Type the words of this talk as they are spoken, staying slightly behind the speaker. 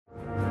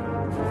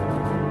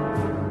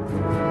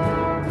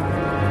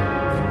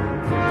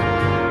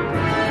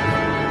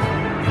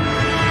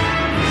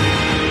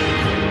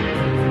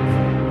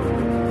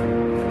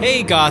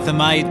Hey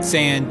Gothamites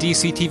and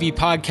DC TV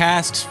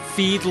podcast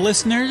feed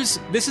listeners,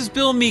 this is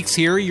Bill Meeks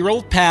here, your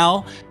old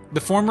pal, the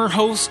former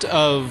host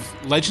of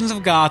Legends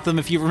of Gotham,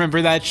 if you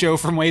remember that show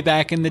from way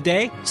back in the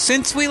day.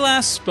 Since we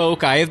last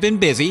spoke, I have been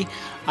busy.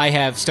 I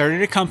have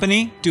started a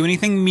company, Do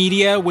Anything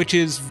Media, which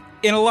is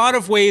in a lot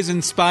of ways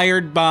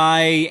inspired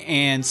by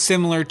and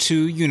similar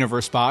to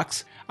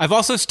UniverseBox. I've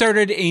also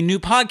started a new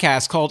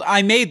podcast called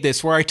I Made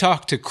This, where I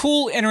talk to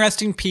cool,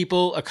 interesting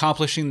people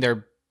accomplishing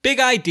their big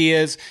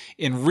ideas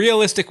in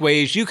realistic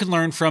ways you can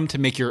learn from to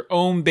make your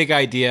own big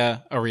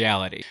idea a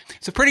reality.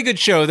 It's a pretty good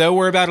show, though.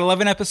 We're about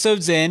 11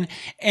 episodes in,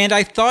 and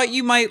I thought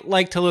you might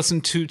like to listen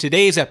to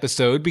today's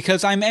episode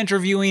because I'm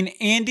interviewing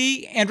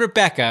Andy and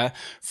Rebecca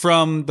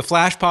from the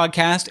Flash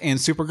podcast and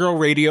Supergirl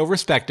Radio,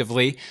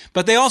 respectively,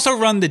 but they also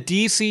run the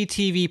DC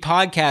TV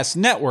Podcast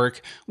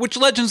Network, which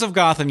Legends of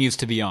Gotham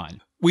used to be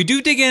on. We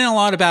do dig in a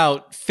lot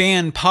about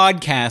fan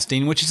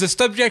podcasting, which is a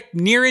subject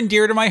near and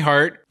dear to my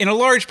heart, in a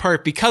large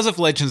part because of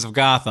Legends of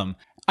Gotham.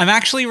 I'm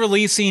actually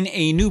releasing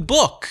a new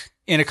book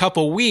in a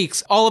couple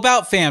weeks all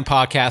about fan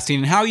podcasting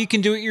and how you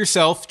can do it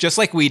yourself, just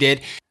like we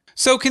did.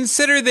 So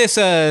consider this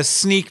a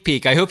sneak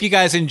peek. I hope you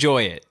guys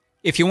enjoy it.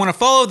 If you want to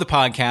follow the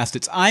podcast,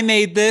 it's I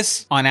Made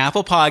This on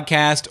Apple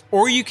Podcast,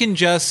 or you can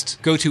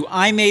just go to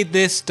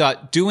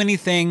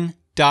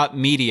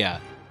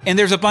imadethis.doanything.media. And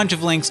there's a bunch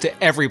of links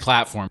to every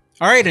platform.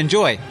 All right,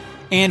 enjoy.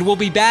 And we'll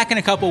be back in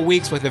a couple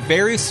weeks with a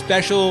very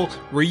special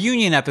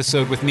reunion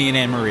episode with me and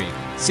Anne-Marie.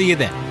 See you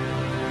then.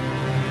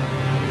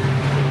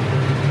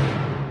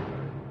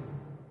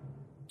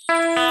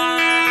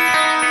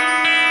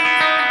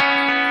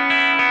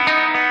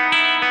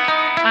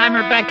 I'm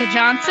Rebecca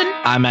Johnson.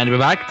 I'm Andy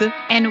Babakta.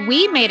 And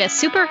we made a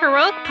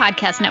superheroic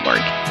podcast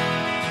network.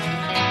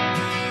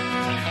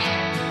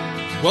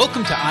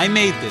 Welcome to I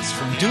Made This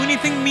from Do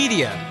Anything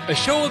Media, a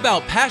show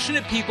about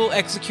passionate people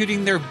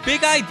executing their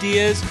big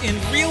ideas in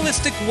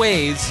realistic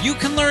ways you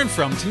can learn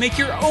from to make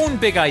your own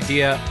big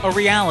idea a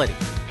reality.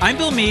 I'm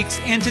Bill Meeks,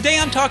 and today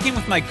I'm talking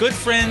with my good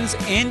friends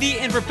Andy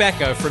and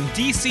Rebecca from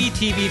DC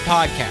TV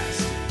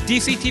Podcast.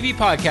 DC TV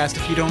Podcast,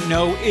 if you don't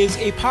know, is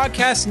a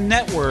podcast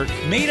network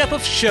made up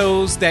of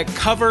shows that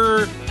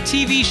cover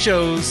TV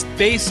shows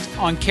based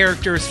on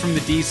characters from the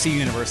DC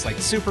universe, like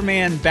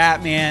Superman,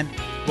 Batman,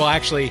 well,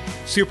 actually,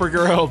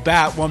 Supergirl,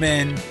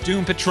 Batwoman,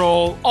 Doom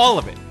Patrol, all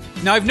of it.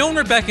 Now, I've known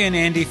Rebecca and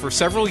Andy for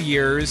several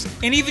years,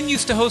 and even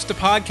used to host a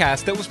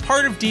podcast that was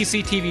part of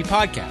DC TV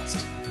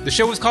Podcast. The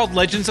show was called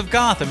Legends of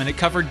Gotham, and it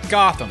covered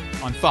Gotham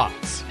on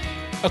Fox.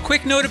 A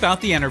quick note about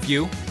the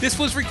interview. This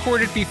was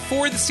recorded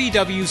before the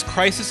CW's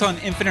Crisis on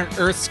Infinite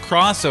Earths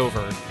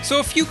crossover, so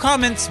a few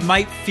comments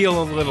might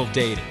feel a little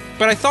dated.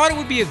 But I thought it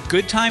would be a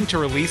good time to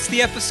release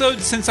the episode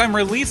since I'm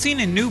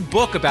releasing a new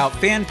book about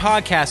fan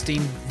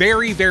podcasting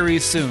very, very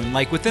soon,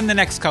 like within the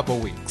next couple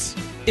weeks.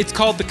 It's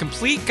called The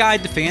Complete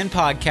Guide to Fan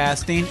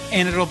Podcasting,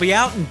 and it'll be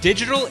out in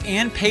digital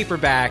and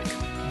paperback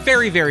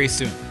very, very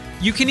soon.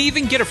 You can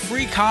even get a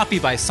free copy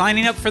by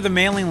signing up for the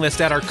mailing list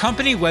at our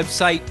company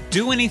website,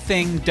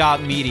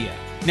 doanything.media.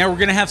 Now we're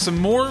going to have some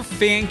more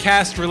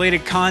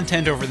Fancast-related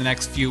content over the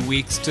next few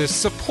weeks to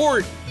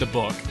support the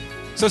book,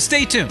 so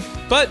stay tuned.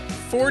 But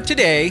for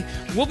today,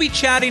 we'll be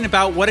chatting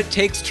about what it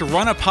takes to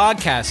run a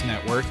podcast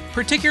network,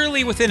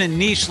 particularly within a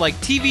niche like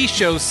TV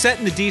shows set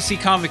in the DC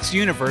Comics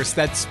universe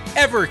that's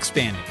ever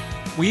expanding.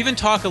 We even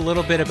talk a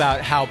little bit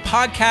about how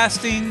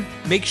podcasting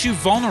makes you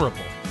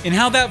vulnerable, and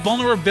how that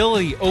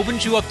vulnerability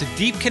opens you up to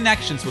deep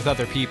connections with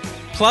other people.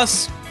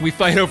 Plus, we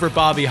fight over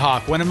Bobby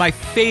Hawk, one of my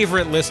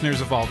favorite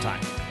listeners of all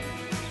time.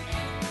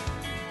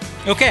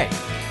 Okay,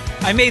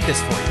 I made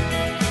this for you.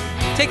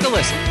 Take a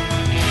listen.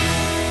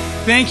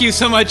 Thank you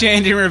so much,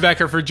 Andy and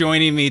Rebecca, for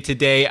joining me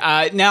today.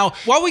 Now,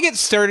 while we get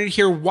started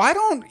here, why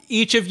don't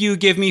each of you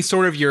give me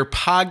sort of your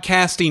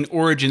podcasting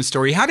origin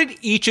story? How did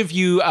each of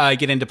you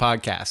get into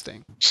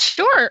podcasting?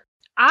 Sure.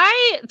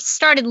 I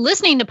started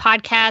listening to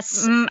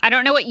podcasts, I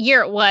don't know what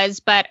year it was,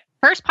 but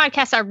first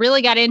podcast I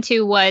really got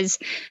into was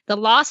the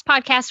Lost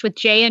podcast with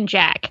Jay and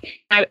Jack.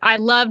 I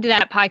loved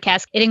that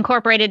podcast. It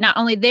incorporated not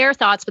only their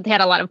thoughts, but they had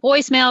a lot of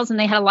voicemails and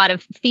they had a lot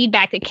of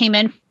feedback that came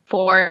in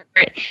for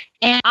it.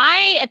 And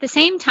I, at the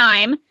same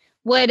time,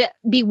 would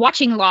be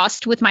watching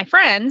Lost with my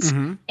friends,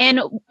 and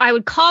I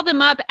would call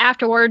them up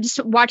afterwards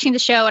watching the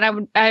show,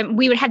 and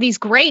we would have these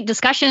great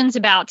discussions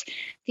about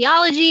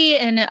theology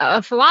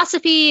and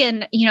philosophy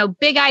and, you know,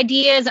 big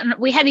ideas. And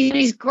we had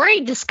these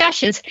great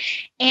discussions.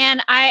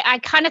 And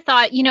I kind of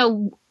thought, you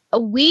know,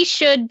 we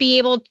should be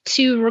able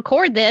to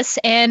record this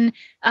and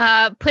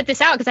put this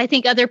out because I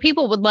think other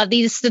people would love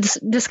these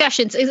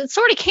discussions. It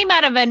sort of came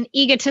out of an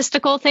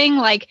egotistical thing.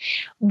 Like,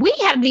 we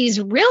have these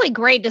really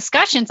great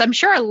discussions. I'm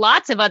sure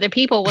lots of other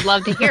people would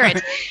love to hear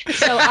it.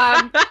 So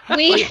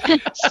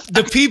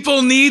the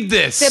people need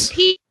this.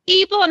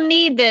 People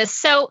need this.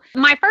 So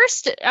my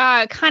first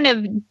kind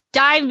of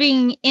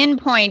diving in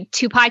point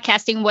to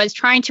podcasting was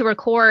trying to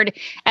record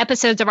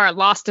episodes of our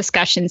Lost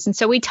discussions. And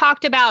so we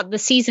talked about the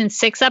season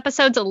 6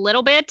 episodes a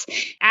little bit.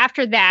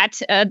 After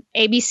that,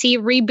 ABC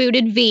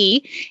rebooted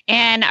V,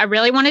 and I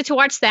really wanted to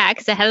watch that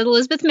because it had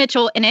Elizabeth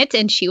Mitchell in it,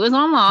 and she was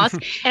on Lost.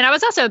 And I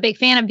was also a big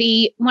fan of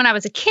V when I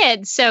was a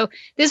kid. So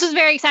this was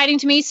very exciting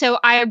to me. So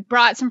I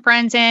brought some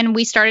friends in.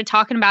 We started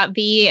talking about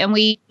V, and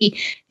we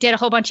did a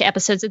whole bunch of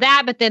episodes of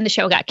that, but then the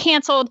show got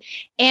canceled.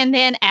 And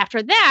then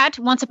after that,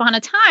 Once Upon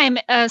a Time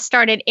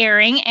started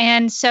airing.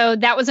 And so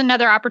that was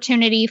another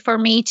opportunity for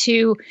me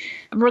to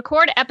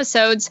record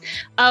episodes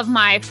of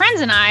my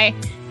friends and I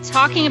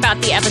talking about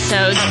the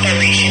episodes.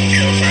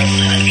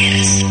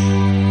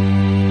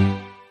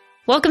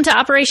 Welcome to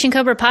Operation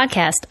Cobra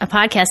Podcast, a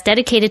podcast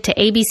dedicated to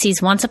ABC's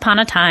Once Upon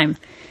a Time.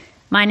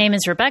 My name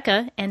is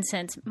Rebecca, and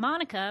since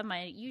Monica,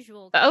 my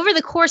usual... Over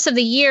the course of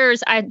the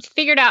years, I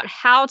figured out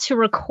how to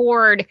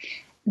record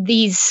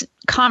these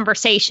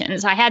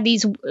conversations. I had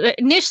these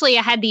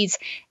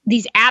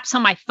apps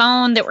on my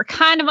phone that were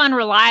kind of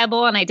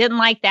unreliable, and I didn't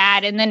like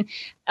that. And then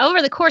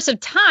over the course of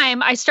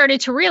time, I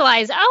started to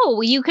realize,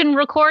 you can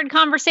record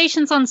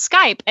conversations on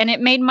Skype, and it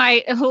made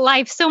my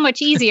life so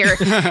much easier.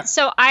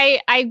 So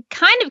I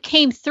kind of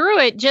came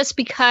through it just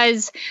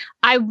because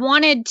I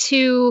wanted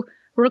to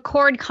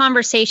record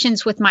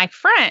conversations with my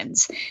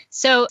friends.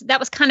 So that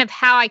was kind of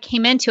how I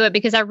came into it,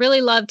 because I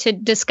really love to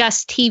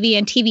discuss TV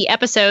and TV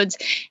episodes.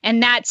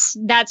 And that's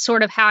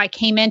sort of how I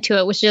came into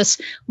it, was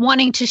just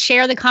wanting to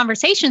share the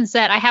conversations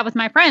that I have with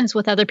my friends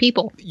with other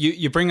people.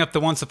 You bring up the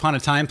Once Upon a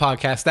Time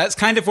podcast. That's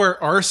kind of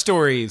where our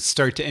stories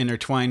start to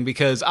intertwine,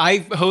 because I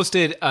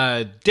hosted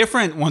a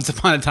different Once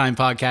Upon a Time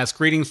podcast,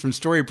 Greetings from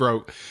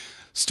Storybrooke.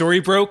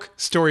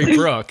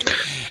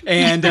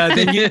 And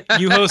then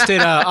you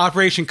hosted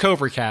Operation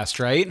Cobra Cast,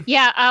 right?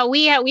 Yeah,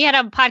 we had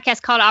a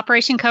podcast called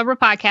Operation Cobra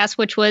Podcast,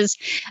 which was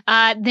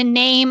the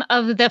name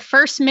of the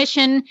first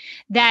mission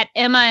that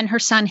Emma and her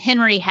son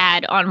Henry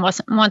had on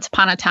Once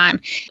Upon a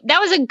Time. That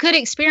was a good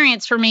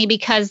experience for me,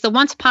 because the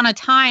Once Upon a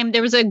Time,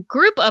 there was a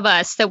group of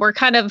us that were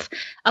kind of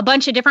a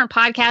bunch of different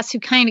podcasts who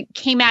kind of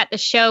came at the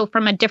show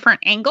from a different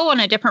angle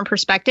and a different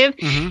perspective.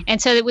 Mm-hmm.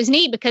 And so it was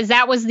neat, because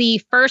that was the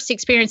first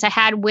experience I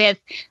had with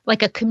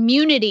like a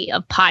community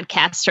of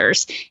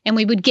podcasters, and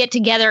we would get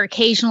together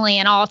occasionally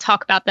and all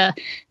talk about the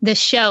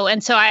show.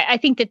 And so I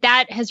think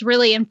that has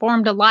really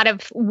informed a lot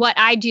of what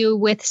I do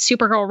with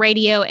Supergirl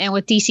Radio and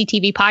with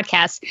DCTV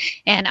podcasts.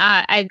 And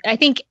I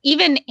think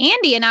even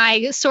Andy and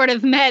I sort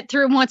of met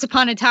through Once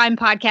Upon a Time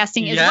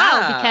podcasting as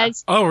well,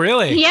 because oh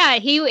really? Yeah,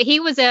 he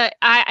was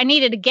I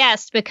needed a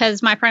guest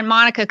because my friend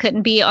Monica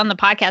couldn't be on the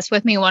podcast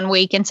with me one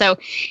week, and so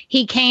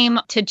he came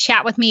to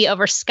chat with me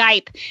over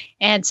Skype.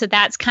 And so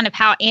that's kind of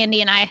how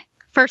Andy and I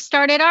first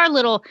started our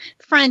little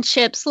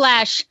friendship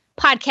 /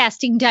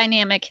 podcasting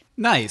dynamic.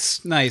 Nice.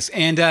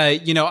 And,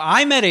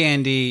 I met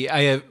Andy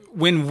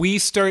when we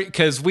started,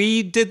 because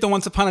we did the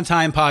Once Upon a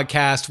Time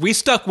podcast. We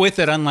stuck with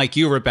it, unlike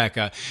you,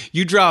 Rebecca.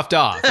 You dropped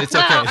off. It's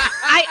okay.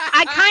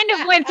 I kind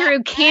of went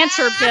through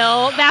cancer,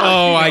 Bill.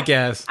 I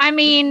guess. I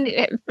mean,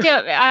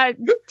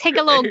 take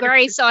a little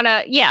grace on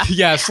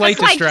slight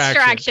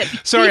distraction.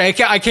 Sorry,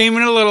 I came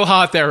in a little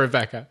hot there,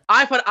 Rebecca.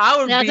 I thought I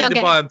would be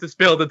the one to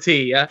spill the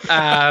tea.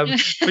 But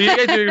you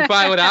guys doing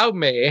fine without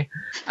me.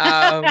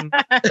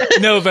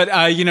 No,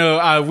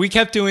 but we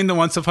kept doing the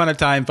Once Upon a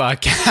Time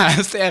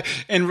podcast,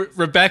 and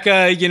Rebecca,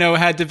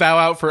 had to bow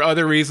out for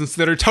other reasons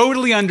that are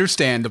totally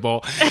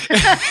understandable.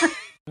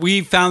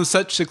 We found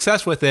such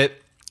success with it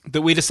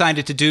that we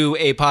decided to do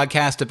a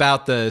podcast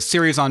about the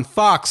series on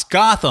Fox,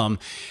 Gotham.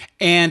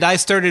 And I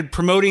started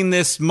promoting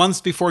this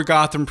months before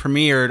Gotham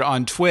premiered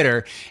on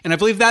Twitter. And I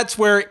believe that's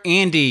where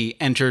Andy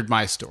entered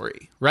my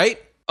story, right?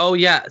 Oh,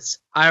 yes.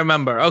 I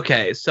remember.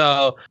 Okay,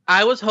 so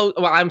I was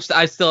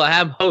I still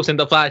am hosting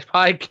the Flash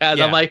podcast.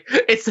 Yeah. I'm like,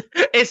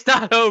 it's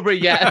not over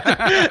yet.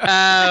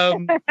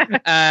 And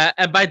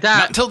by that,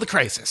 not until the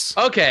crisis.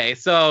 Okay,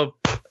 so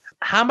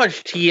how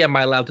much tea am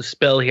I allowed to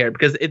spill here?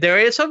 Because there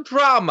is some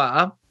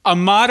drama. A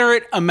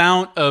moderate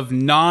amount of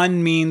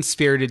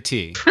non-mean-spirited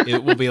tea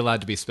it will be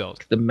allowed to be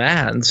spilled.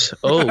 Demands.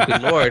 Oh,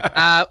 good Lord.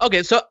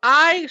 Okay, so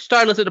I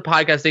started listening to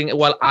podcasting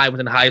while I was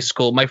in high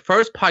school. My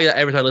first podcast I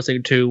ever started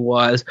listening to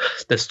was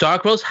the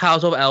Starkville's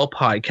House of L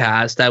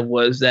podcast. That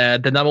was the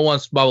number one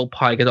Marvel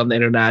podcast on the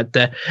internet.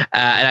 And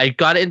I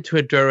got into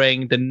it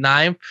during the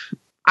 9th.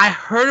 I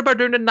heard about it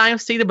during the 9th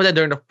season, but then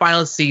during the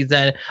final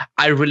season,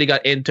 I really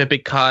got into it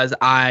because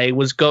I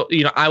was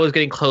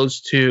getting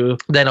close to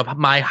the end of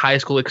my high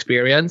school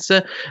experience.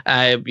 So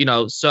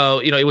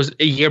it was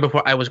a year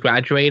before I was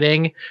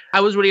graduating. I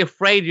was really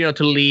afraid,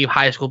 to leave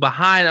high school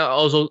behind. I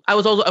was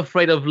also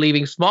afraid of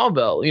leaving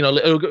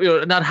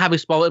Smallville, not having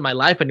Smallville in my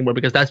life anymore,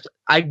 because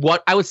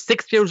I was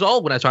 6 years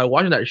old when I started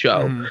watching that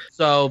show. Mm.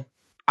 So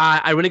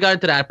I really got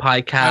into that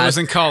podcast. I was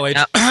in college.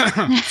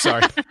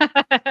 Sorry.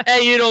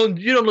 Hey, you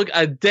don't look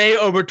a day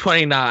over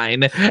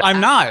 29. I'm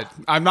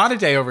not a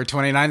day over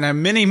 29.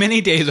 I'm many, many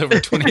days over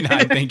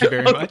 29. Thank you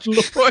very much.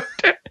 Lord.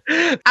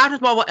 After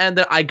Smallville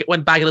ended, I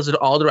went back and listened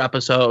to all their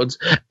episodes.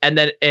 And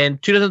then in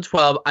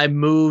 2012, I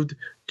moved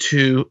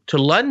to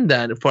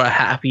London for a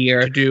half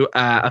year to do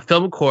a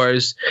film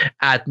course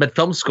at Met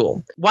Film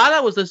School. While I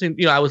was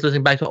listening, I was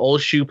listening back to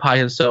old Shoe Pie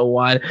and so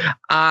on.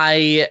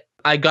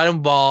 I got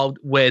involved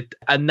with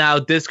a now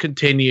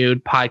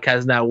discontinued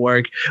podcast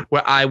network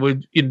where I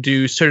would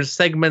do certain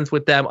segments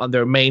with them on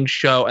their main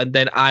show, and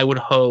then I would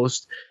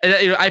host.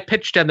 And I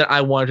pitched them that I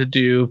wanted to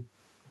do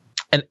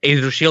an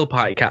Agents of S.H.I.E.L.D.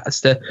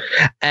 podcast,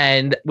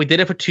 and we did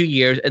it for 2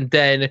 years. And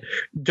then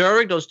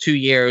during those 2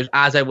 years,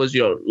 as I was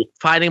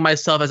finding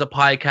myself as a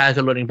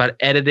podcaster, learning about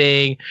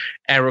editing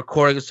and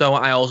recording and so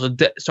on, I also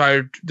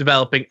started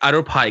developing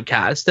other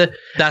podcasts.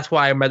 That's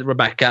why I met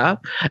Rebecca.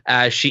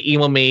 She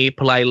emailed me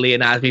politely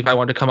and asked me if I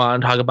wanted to come on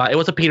and talk about it.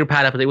 Was a Peter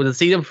Pan episode. It was a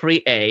season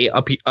 3A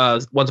of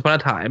Once Upon a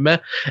Time.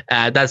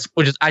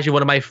 Which is actually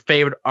one of my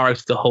favorite arcs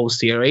of the whole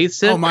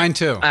series. Oh, mine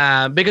too.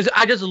 Because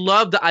I just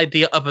love the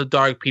idea of a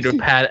dark Peter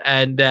Pan.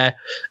 And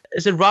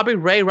is it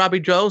Robbie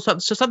Jones?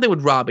 Something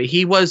with Robbie.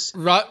 He was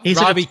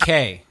Robbie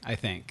K, I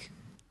think.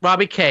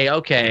 Robbie K.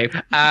 Okay.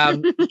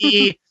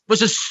 He was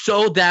just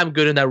so damn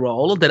good in that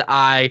role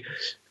that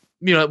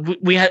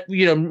we had,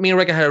 me and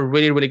Rebecca had a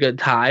really, really good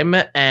time,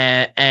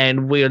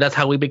 and that's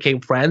how we became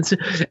friends.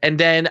 And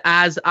then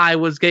as I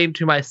was getting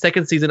to my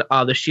second season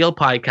of the S.H.I.E.L.D.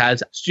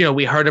 podcast,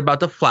 we heard about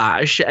The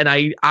Flash, and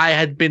I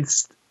had been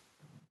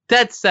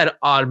dead set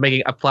on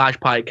making a Flash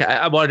podcast.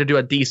 I wanted to do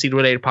a DC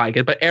related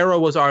podcast, but Arrow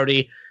was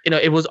already,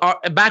 it was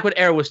back when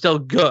Arrow was still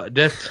good.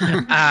 It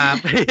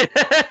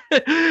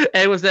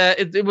was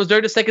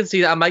during the second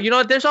season. I'm like,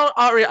 there's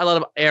already a lot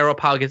of Arrow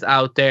podcasts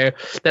out there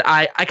that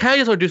I kind of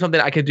just want to do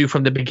something I can do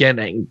from the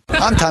beginning.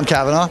 I'm Tom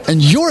Cavanaugh,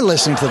 and you're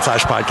listening to the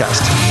Flash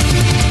Podcast.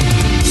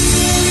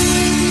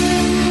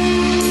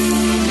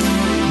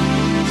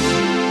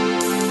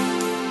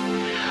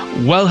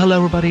 Well, hello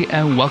everybody,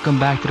 and welcome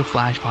back to the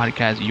Flash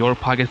Podcast, your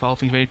podcast for all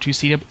things related to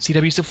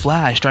CW's The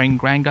Flash, starring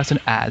Grant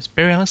Gustin as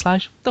Barry Allen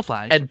 / The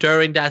Flash. And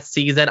during that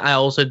season, I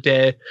also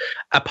did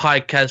a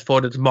podcast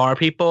for the Tomorrow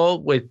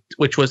People,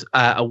 which was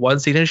a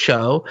one-season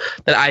show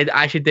that I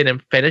actually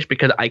didn't finish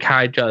because I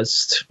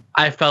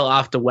fell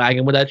off the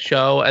wagon with that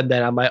show, and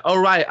then I'm like, all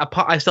right,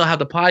 I still have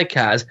the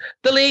podcast.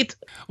 Delete.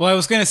 Well, I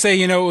was going to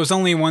say, it was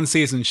only a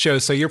one-season show,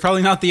 so you're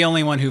probably not the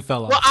only one who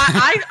fell off. Well,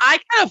 I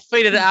kind of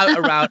faded out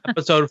around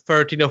episode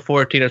 13 or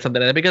 14 or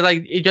something like that,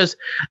 because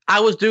I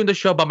was doing the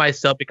show by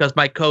myself because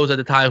my co-host at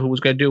the time who was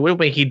going to do it with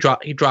me, he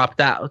dropped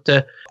out.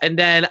 And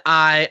then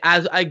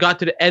as I got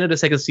to the end of the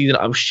second season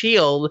of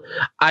S.H.I.E.L.D.,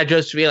 I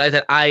just realized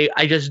that I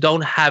just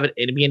don't have it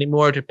in me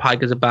anymore to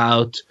podcast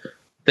about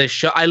the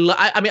show.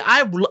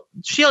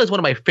 S.H.I.E.L.D. is one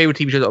of my favorite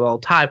TV shows of all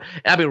time,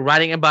 and I've been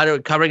writing about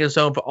it, covering it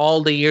so on for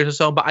all the years or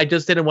so, but I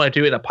just didn't want to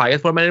do it in a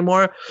podcast format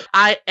anymore.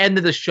 I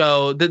ended the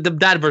show,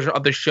 that version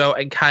of the show,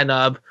 and kind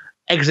of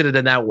exited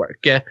the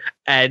network,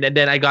 and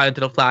then I got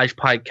into the Flash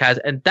podcast,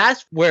 and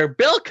that's where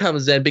Bill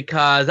comes in,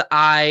 because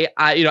I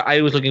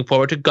was looking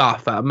forward to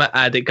Gotham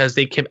because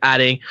they kept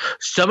adding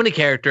so many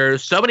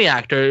characters, so many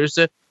actors.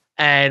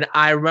 And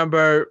I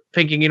remember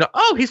thinking,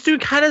 he's doing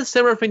kind of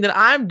similar thing that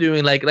I'm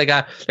doing, like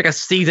a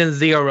season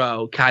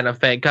 0 kind of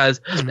thing, because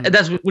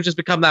which has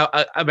become now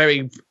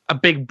a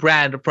big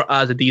brand for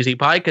us at DC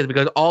Podcast,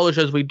 because all the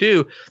shows we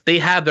do, they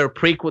have their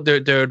prequel,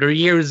 their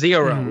year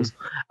zeros,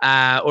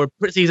 or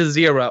season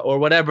 0, or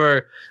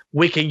whatever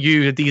we can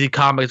use. DC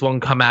Comics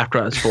won't come after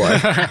us for.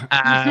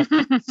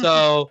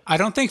 So I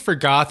don't think for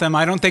Gotham,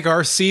 I don't think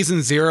our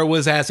season 0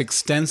 was as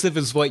extensive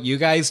as what you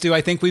guys do.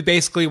 I think we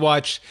basically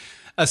watched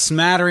a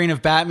smattering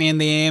of Batman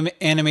the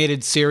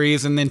animated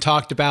series, and then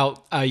talked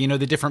about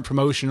the different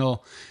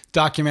promotional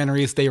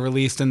documentaries they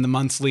released in the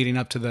months leading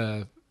up to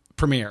the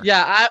premiere.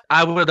 Yeah,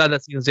 I would have done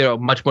that season 0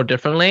 much more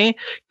differently,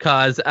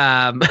 because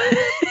that's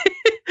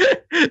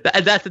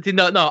the thing.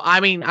 No,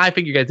 I mean, I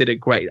think you guys did it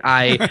great.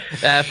 But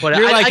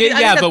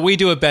we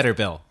do it better,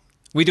 Bill.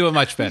 We do it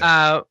much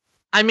better.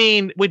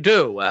 We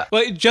do. Well,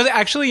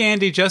 actually,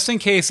 Andy, just in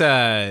case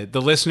the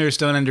listeners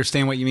don't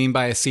understand what you mean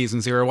by a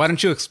season 0, why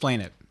don't you explain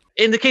it?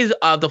 In the case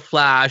of The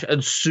Flash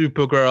and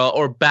Supergirl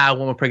or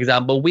Batwoman, for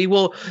example, we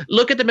will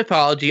look at the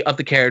mythology of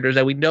the characters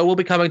that we know will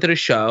be coming to the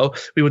show.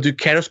 We will do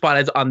character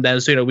spotlights on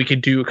them. So, we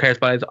could do character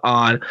spotlights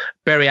on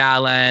Barry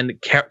Allen,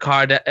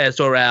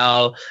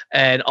 Zor-El,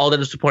 and all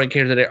the supporting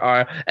characters that there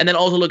are. And then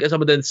also look at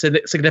some of the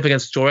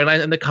significant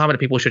storylines in the comic that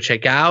people should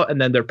check out,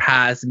 and then their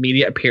past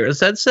media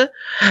appearances.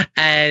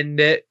 And,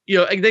 they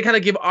kind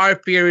of give our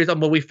theories on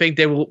what we think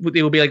they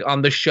will be like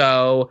on the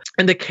show.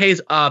 In the case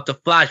of The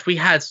Flash, we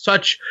had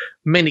such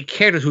many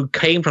characters who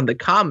came from the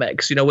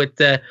comics, with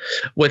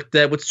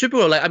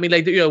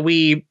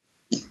Supergirl.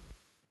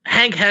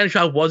 Hank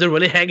Henshaw wasn't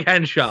really Hank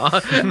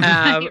Henshaw.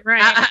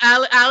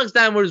 Right. Alex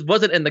Danvers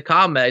wasn't in the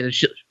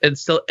comics, and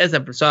still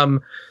isn't for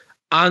some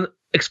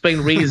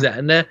unexplained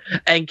reason.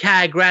 And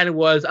Cat Grant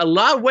was a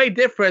lot way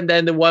different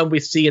than the one we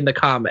see in the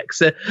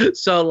comics.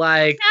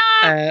 So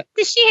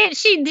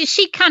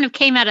she kind of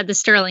came out of the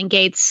Sterling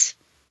Gates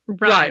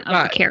run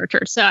of the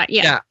character. So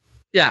yeah.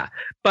 Yeah,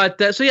 but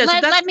let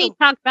me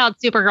talk about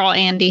Supergirl,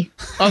 Andy.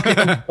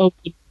 Okay.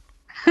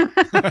 No,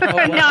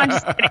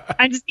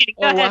 I'm just kidding.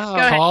 Go ahead. Wow. Go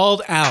ahead.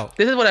 Called out.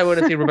 This is what I want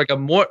to see Rebecca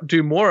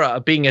do more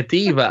of, being a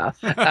diva.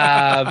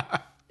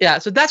 Yeah,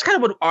 so that's kind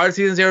of what our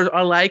season zeros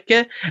are like.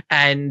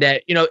 And,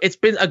 it's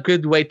been a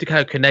good way to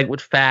kind of connect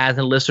with fans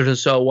and listeners and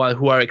so on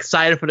who are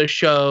excited for the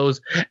shows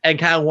and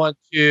kind of want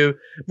to,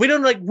 we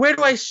don't like, where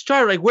do I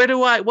start? Like, what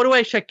do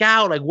I check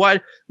out? Like,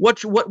 what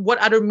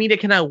other media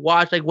can I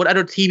watch? Like, what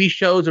other TV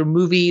shows or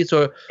movies?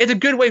 Or it's a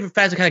good way for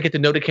fans to kind of get to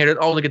know the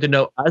characters, also get to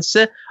know us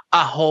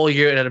a whole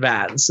year in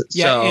advance.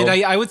 Yeah, so, and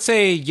I would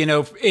say,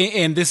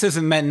 and this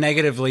isn't meant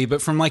negatively,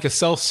 but from like a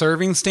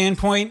self-serving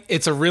standpoint,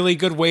 it's a really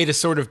good way to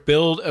sort of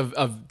build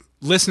a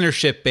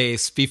listenership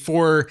base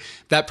before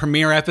that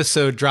premiere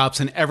episode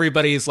drops and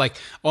everybody's like,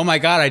 oh my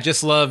God, I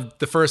just loved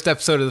the first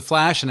episode of The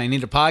Flash and I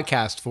need a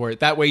podcast for it.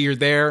 That way you're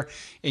there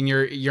and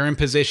you're in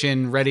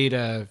position ready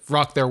to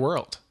rock their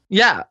world.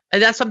 Yeah.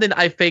 And that's something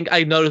I think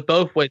I noticed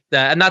both with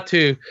and not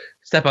to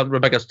step on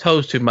Rebecca's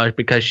toes too much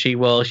because she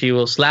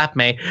will slap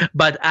me.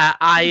 But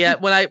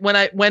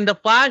when the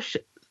Flash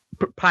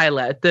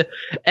pilot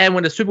and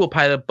when the Supergirl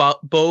pilot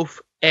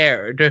both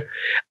aired,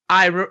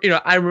 I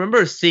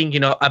remember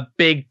seeing a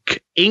big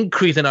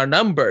increase in our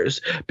numbers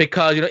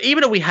because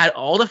even though we had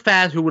all the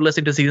fans who were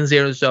listening to season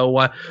 0 and so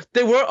on,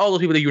 there were all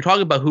those people that you were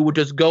talking about who would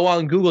just go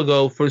on Google,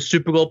 go for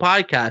Supergirl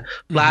podcast,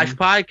 Flash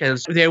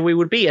podcast. There we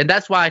would be, and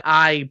that's why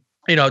I.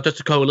 Just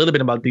to go a little bit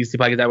about DC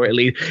podcasts that were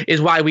elite,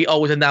 is why we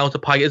always announce the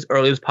podcast as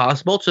early as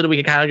possible so that we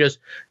can kind of just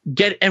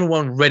get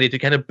everyone ready to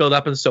kind of build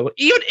up and so on.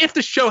 Even if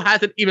the show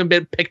hasn't even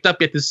been picked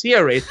up yet, the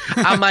series,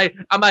 I'm like,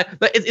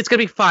 it's going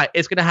to be fine.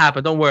 It's going to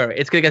happen. Don't worry.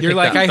 It's going to get picked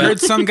up. I heard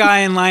some guy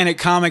in line at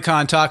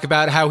Comic-Con talk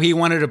about how he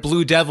wanted a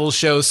Blue Devil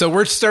show, so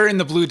we're starting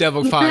the Blue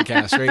Devil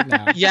podcast right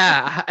now.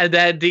 Yeah, and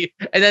then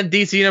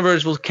DC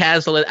Universe will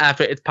cancel it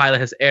after its pilot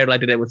has aired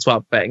like they did with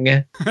Swamp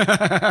Thing.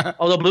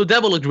 Although Blue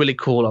Devil looked really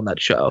cool on that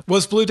show.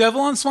 Was Blue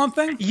Devil on Swamp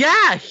Thing?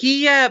 Yeah,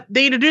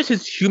 they introduced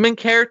his human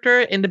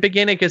character in the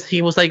beginning because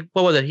he was like,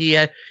 what was it? He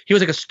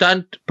was like a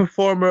stunt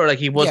performer, or like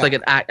he was like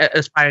an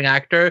aspiring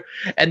actor,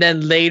 and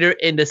then later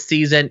in the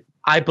season,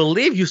 I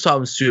believe you saw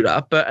him suit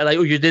up, but like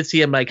you did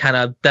see him like kind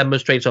of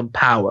demonstrate some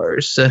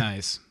powers.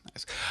 Nice.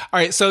 All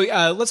right, so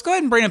let's go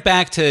ahead and bring it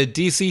back to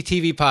DC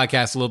TV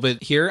podcast a little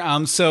bit here.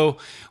 So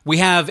we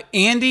have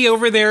Andy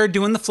over there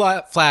doing the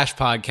Flash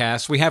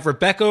podcast. We have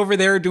Rebecca over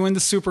there doing the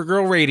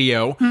Supergirl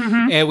radio.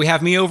 And we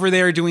have me over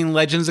there doing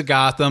Legends of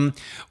Gotham.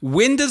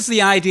 When does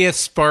the idea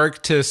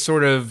spark to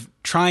sort of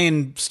try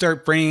and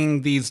start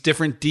bringing these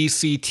different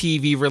DC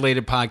TV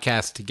related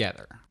podcasts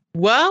together?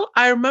 Well,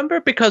 I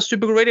remember because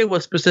Supergirl Radio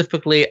was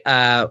specifically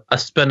a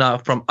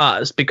spin-off from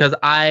us because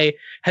I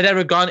had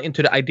never gone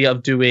into the idea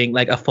of doing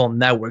like a full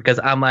network because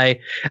I'm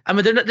like,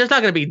 there's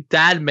not going to be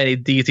that many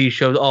DC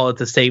shows all at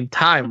the same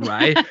time,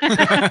 right?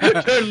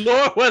 Good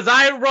Lord, was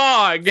I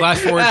wrong? Flash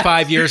forward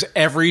 5 years,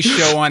 every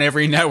show on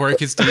every network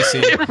is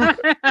DC.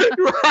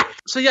 Right.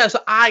 So yeah, so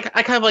I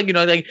kind of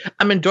like,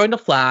 I'm enjoying The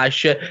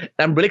Flash.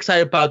 I'm really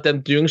excited about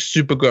them doing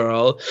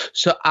Supergirl.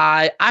 So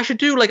I should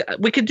do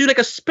we could do like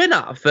a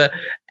spin-off.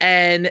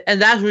 And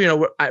that's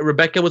where,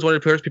 Rebecca was one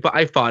of the first people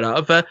I thought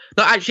of.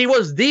 She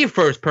was the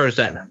first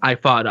person I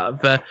thought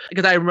of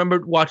because I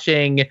remembered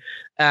watching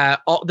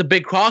all the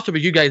big crossover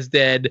you guys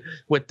did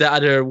with the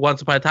other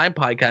Once Upon a Time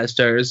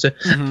podcasters.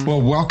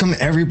 Well, welcome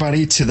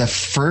everybody to the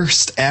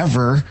first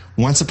ever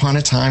Once Upon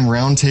a Time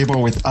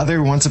roundtable with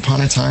other Once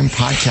Upon a Time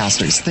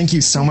podcasters. Thank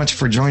you so much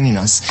for joining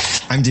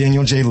us. I'm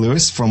Daniel J.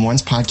 Lewis from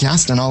Once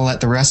Podcast, and I'll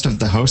let the rest of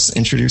the hosts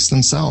introduce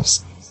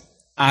themselves.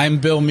 I'm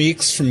Bill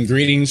Meeks from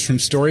Greetings from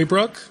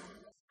Storybrooke.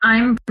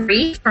 I'm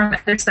Bree from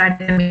Other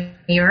Side of the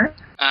Mirror.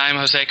 I'm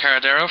Jose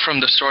Caradero from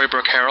the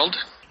Storybrooke Herald.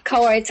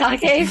 Kaori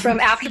Take from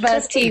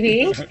AfterBuzz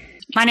TV.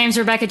 My name's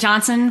Rebecca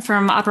Johnson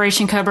from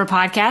Operation Cobra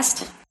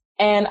Podcast.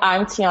 And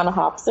I'm Tiana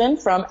Hobson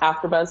from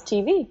AfterBuzz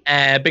TV.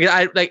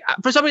 Because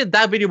for some reason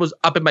that video was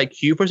up in my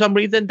queue for some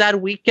reason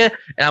that weekend,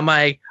 and I'm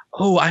like,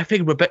 oh, I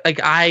think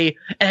Rebecca, I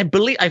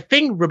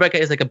think Rebecca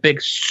is like a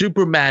big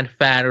Superman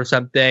fan or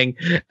something.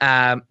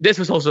 This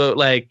was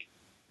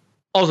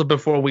also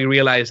before we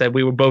realized that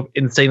we were both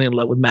insanely in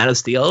love with Man of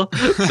Steel.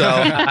 So,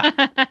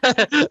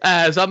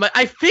 so I'm like,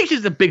 I think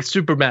she's a big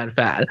Superman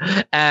fan.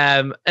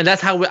 And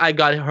that's how I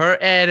got her.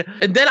 And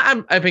then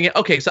I'm thinking,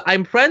 okay, so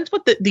I'm friends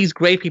with these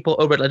great people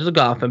over at Legends of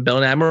Gotham, Bill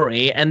and Anne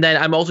Marie. And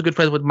then I'm also good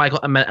friends with Michael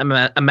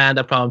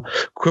Amanda from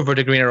Quiver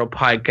the Green Arrow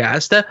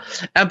podcast.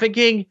 I'm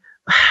thinking,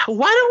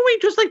 why don't we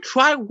just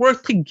try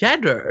work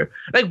together?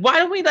 Why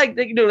don't we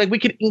we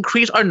could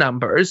increase our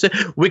numbers?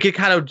 We could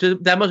kind of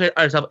just demonstrate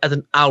ourselves as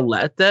an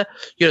outlet, so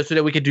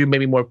that we could do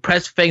maybe more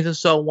press things and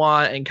so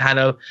on, and kind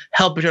of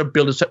help each other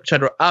build each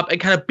other up,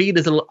 and kind of be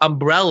this little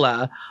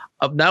umbrella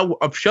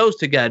of shows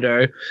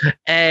together.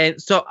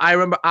 And so I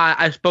remember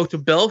I spoke to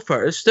Bill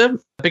first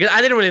because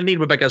I didn't really need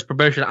Rebecca's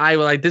permission. I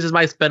was like, this is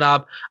my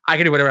spin-off. I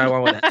can do whatever I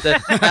want with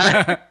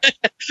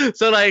it.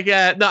 So no,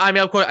 I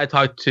mean, of course I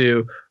talked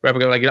to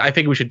Rebecca, I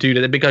think we should do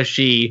that because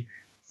she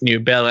knew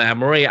Bill and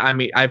Marie. I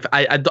mean,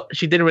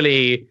 she didn't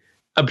really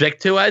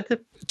object to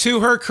it. To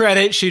her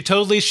credit, she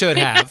totally should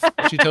have.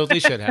 She totally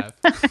should have.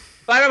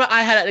 But I remember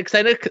I had an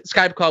extended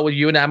Skype call with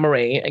you and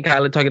Anne-Marie and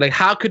kind of talking like,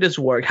 how could this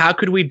work? How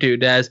could we do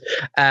this?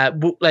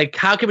 Like,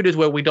 how can we do this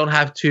where we don't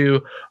have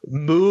to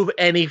move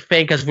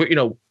anything? Because we're,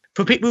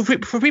 for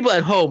people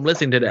at home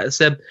listening to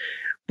this,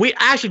 we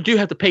actually do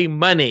have to pay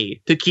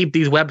money to keep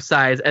these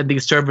websites and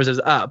these services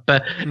up.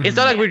 But it's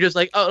not like we're just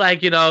like,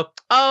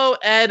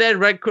 edit,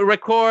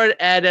 record,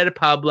 edit,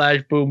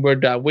 publish, boom, we're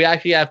done. We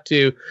actually have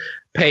to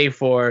pay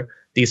for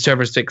these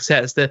servers to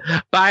exist. But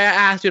I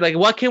asked you, like,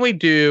 what can we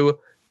do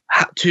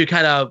to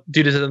kind of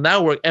do this as a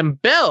network?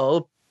 And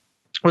Bill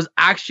was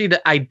actually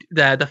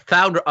the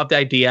founder of the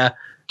idea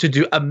to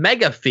do a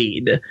mega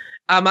feed.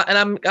 I'm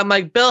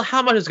like, Bill,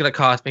 how much is it going to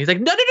cost me? He's like,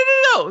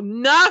 no,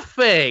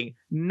 nothing.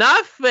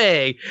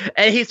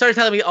 And he started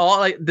telling me all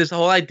like this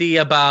whole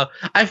idea about,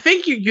 I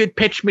think you'd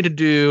pitched me to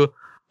do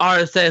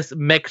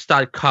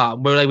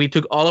rssmix.com, where like we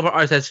took all of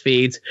our RSS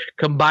feeds,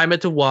 combined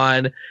it to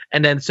one,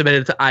 and then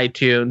submitted it to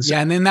iTunes.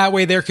 Yeah, and then that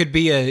way there could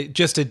be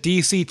just a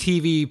DC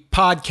TV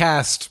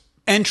podcast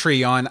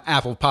entry on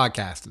Apple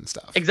Podcast and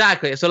stuff.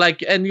 Exactly. So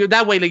like, and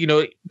that way, like,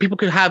 people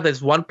could have this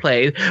one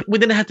place. We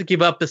didn't have to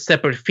give up the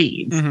separate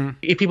feeds.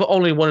 If people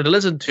only wanted to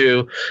listen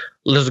to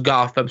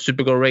Gotham,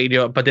 Supergirl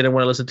Radio, but didn't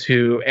want to listen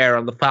to Air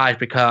on the Flash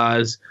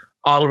because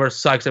Oliver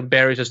sucks and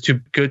Barry's just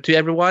too good to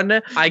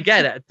everyone, I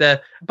get it.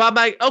 But I'm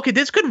like, okay,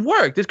 this could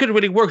work. This could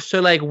really work. So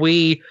like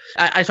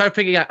I started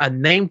figuring out a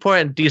name for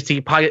it, and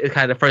DC Podcast is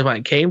kind of the first one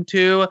I came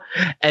to.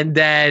 And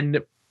then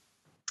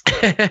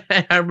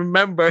I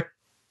remember,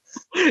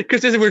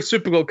 because this is where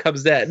Supergirl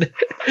comes in.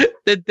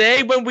 The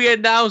day when we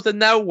announced the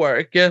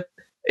network,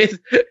 it's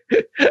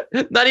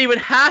not even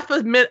half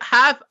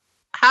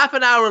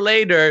an hour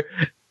later,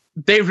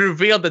 they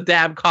revealed the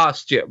damn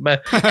costume. And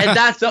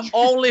that's the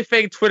only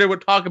thing Twitter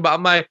would talk about.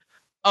 I'm like,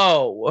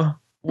 oh,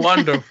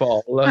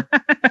 wonderful.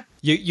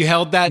 You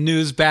held that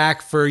news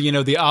back for,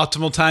 the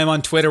optimal time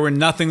on Twitter where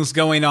nothing's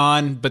going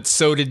on, but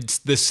so did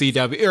the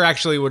CW, or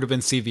actually it would have been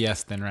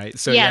CBS then, right?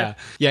 So yeah,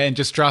 and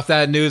just drop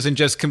that news and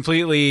just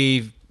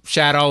completely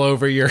shat all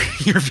over your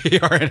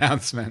VR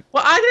announcement.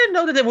 Well, I didn't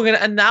know that they were going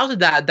to announce it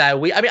that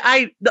week. I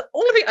mean, the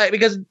only thing,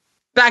 because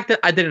back then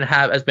I didn't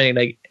have as many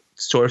like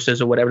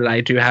sources or whatever that I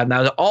do have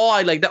now. The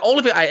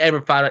only thing I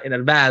ever found out in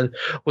advance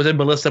was that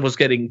Melissa was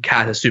getting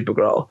cast as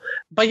Supergirl.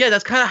 But yeah,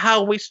 that's kind of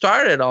how we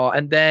started it all.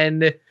 And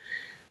then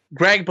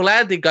Greg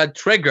Berlanti got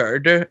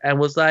triggered and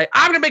was like,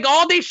 I'm gonna make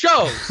all these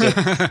shows.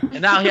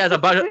 And now he has a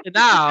bunch of,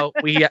 now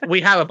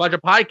we have a bunch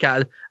of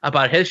podcasts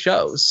about his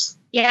shows.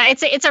 Yeah,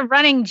 it's a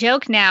running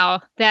joke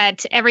now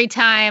that every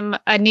time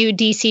a new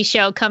DC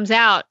show comes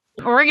out,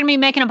 we're going to be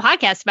making a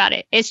podcast about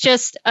it. It's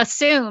just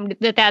assumed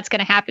that that's going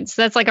to happen.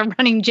 So that's like a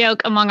running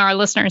joke among our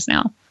listeners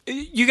now.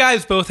 You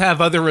guys both have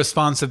other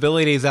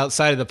responsibilities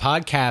outside of the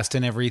podcast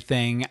and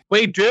everything.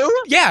 We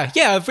do?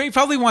 Yeah,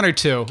 probably one or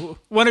two.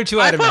 I'd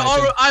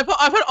imagine. I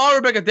thought all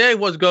Rebecca did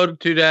was go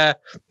to the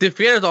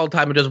theaters all the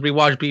time and just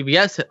rewatch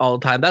BVS all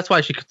the time. That's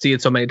why she could see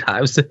it so many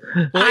times.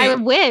 Well, I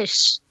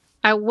wish.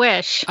 I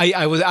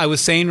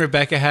was saying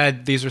Rebecca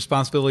had these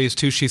responsibilities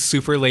too. She's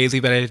super lazy,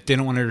 but I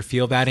didn't want her to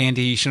feel bad.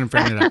 Andy, you shouldn't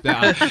bring it up.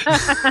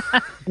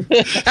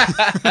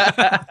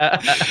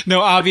 No,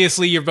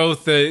 obviously you're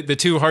both the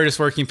two hardest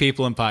working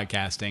people in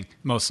podcasting,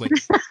 mostly.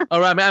 All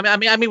right.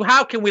 I mean,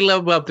 how can we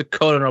live up to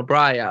Conan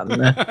O'Brien?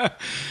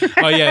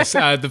 Oh yes,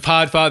 the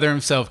Podfather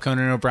himself,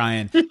 Conan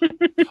O'Brien.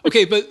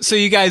 Okay, but so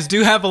you guys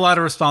do have a lot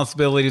of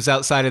responsibilities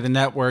outside of the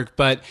network,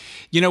 but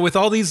with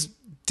all these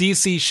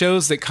DC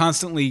shows that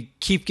constantly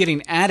keep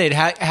getting added,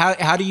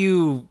 how do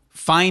you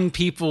find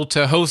people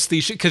to host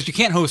these shows? Because you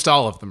can't host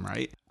all of them,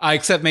 right?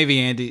 Except maybe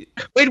Andy.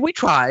 We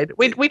tried.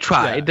 We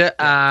tried.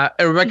 Yeah.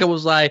 Rebecca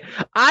was like,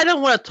 I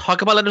don't want to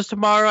talk about letters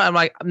tomorrow. I'm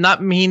like,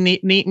 not me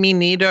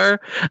neither.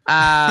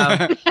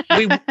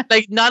 We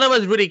none of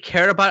us really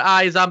cared about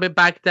iZombie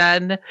back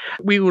then.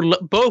 We were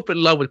both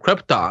in love with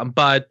Krypton,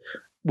 but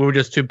we were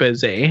just too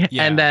busy.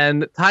 Yeah. And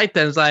then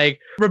Titans, like,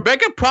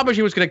 Rebecca promised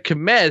she was going to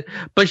commit,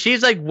 but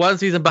she's like one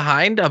season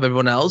behind of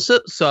everyone else.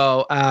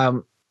 So,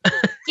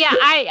 yeah,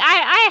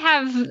 I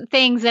have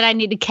things that I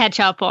need to catch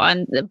up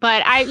on,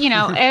 but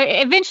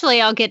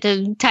eventually I'll get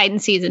to Titan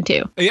season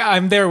 2. Yeah,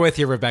 I'm there with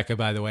you, Rebecca,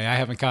 by the way. I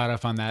haven't caught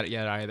up on that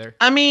yet either.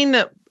 I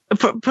mean,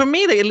 for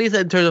me, like, at least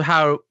in terms of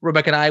how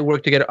Rebecca and I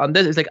work together on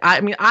this, it's like,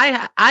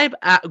 I've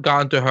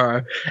gone to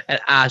her and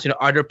asked,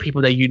 are there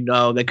people that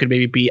that could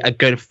maybe be a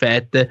good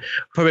fit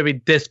for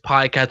maybe this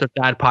podcast or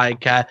that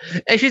podcast?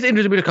 And she's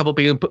introduced me to a couple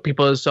of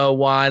people and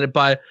so on.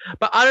 But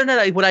other than that,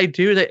 like, what I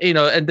do, that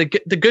and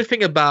the good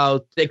thing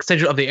about the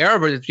extension of the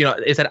Arrowverse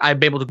is that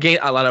I'm able to gain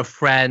a lot of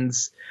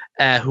friends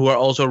who are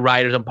also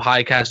writers and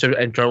podcasters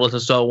and journalists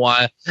and so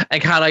on,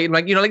 and kind of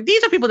like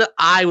these are people that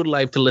I would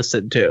like to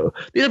listen to.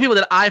 These are people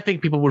that I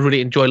think people would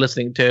really enjoy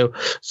listening to.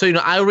 So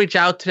I'll reach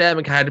out to them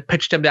and kind of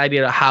pitch them the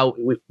idea of how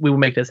we would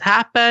make this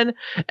happen,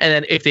 and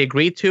then if they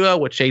agreed to it,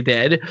 which they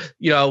did,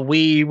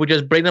 we would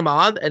just bring them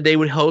on and they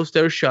would host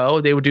their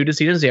show. They would do the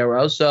season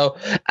 0. So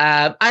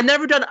I've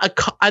never done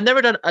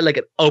an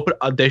open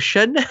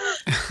audition.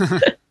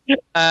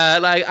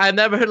 Like I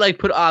never like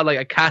put on like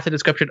a casting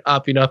description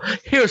up,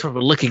 here's what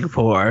we're looking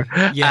for.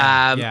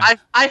 Yeah.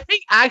 I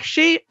think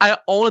actually I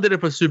only did it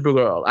for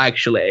Supergirl.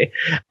 Actually,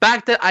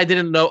 back then I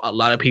didn't know a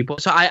lot of people,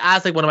 so I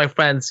asked like one of my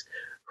friends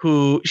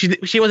who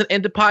she wasn't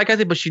into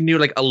podcasting, but she knew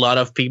like a lot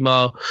of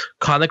female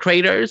content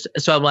creators.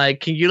 So I'm like,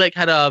 can you like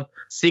kind of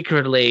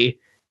secretly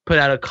put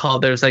out a call?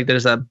 There's a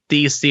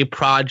DC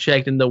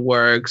project in the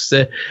works,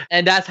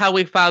 and that's how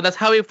we found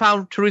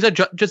Teresa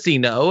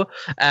Giacino,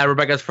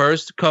 Rebecca's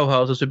first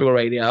co-host of Supergirl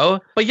Radio.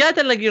 But yeah,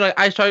 then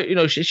I started,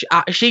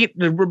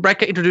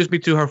 Rebecca introduced me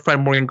to her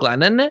friend Morgan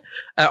Glennon,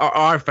 or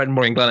our friend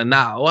Morgan Glennon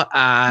now,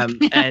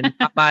 and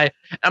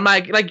I'm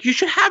like you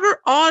should have her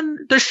on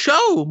the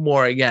show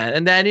more again.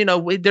 And then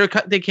there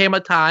came a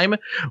time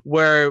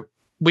where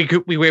we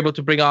were able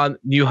to bring on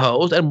new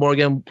hosts, and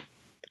Morgan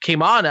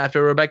came on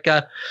after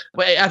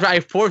I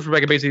forced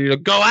Rebecca basically to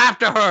go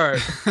after her.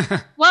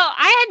 Well,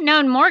 I had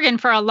known Morgan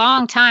for a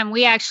long time.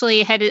 We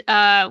actually had,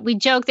 we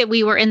joked that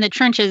we were in the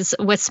trenches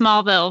with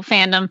Smallville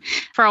fandom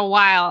for a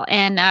while.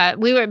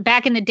 And we were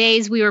back in the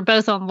days, we were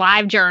both on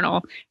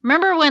LiveJournal.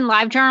 Remember when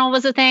LiveJournal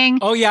was a thing?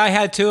 Oh yeah, I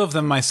had 2 of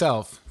them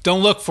myself.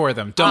 Don't look for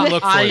them. Don't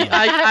look for them.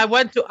 I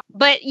went to.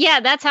 But yeah,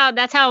 that's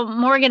how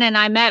Morgan and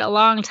I met a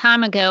long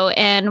time ago.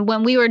 And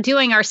when we were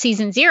doing our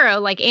season 0,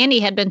 like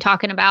Andy had been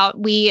talking about,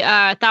 we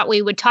thought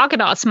we would talk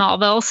about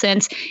Smallville,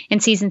 since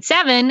in season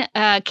 7,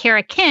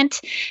 Kara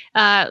Kent,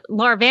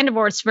 Laura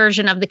Vandervoort's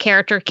version of the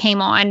character,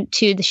 came on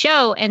to the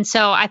show. And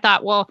so I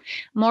thought, well,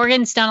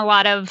 Morgan's done a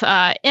lot of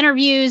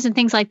interviews and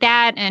things like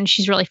that, and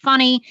she's really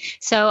funny.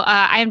 So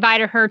I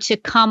invited her to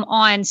come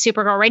on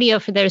Supergirl Radio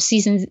for those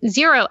season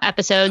 0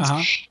 episodes.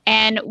 Uh-huh.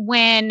 And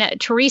when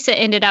Teresa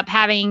ended up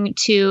having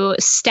to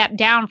step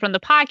down from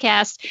the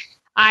podcast,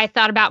 I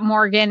thought about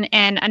Morgan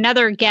and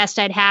another guest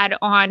I'd had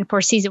on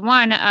for season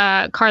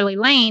 1, Carly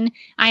Lane.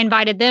 I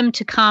invited them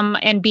to come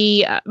and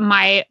be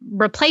my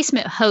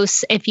replacement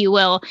hosts, if you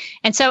will.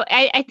 And so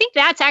I think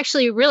that's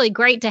actually really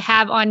great to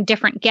have on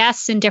different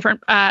guests and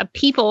different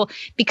people,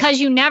 because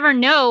you never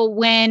know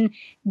when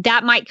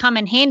that might come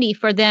in handy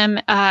for them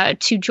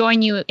to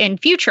join you in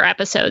future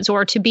episodes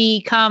or to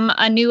become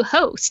a new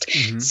host.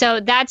 Mm-hmm. So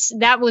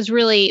that was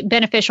really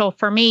beneficial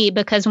for me,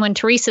 because when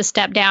Teresa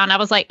stepped down, I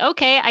was like,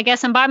 okay, I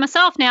guess I'm by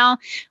myself now.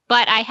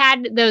 But I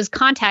had those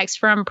contacts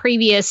from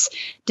previous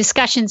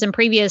discussions and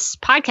previous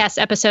podcast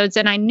episodes,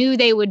 and I knew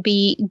they would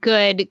be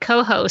good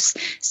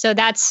co-hosts. So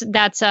that's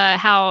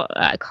how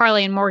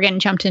Carly and Morgan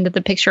jumped into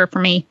the picture for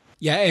me.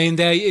 Yeah, and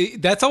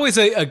that's always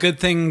a good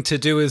thing to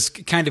do, is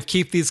kind of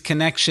keep these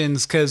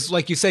connections, because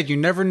like you said, you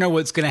never know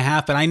what's going to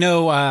happen. I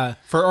know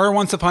for our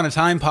Once Upon a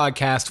Time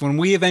podcast, when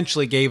we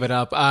eventually gave it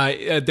up,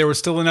 there was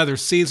still another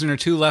season or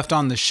 2 left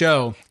on the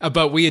show,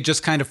 but we had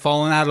just kind of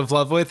fallen out of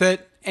love with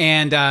it.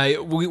 And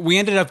we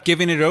ended up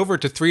giving it over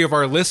to 3 of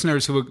our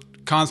listeners who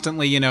would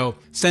constantly,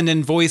 send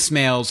in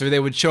voicemails, or they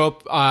would show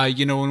up,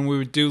 when we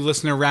would do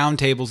listener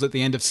roundtables at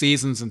the end of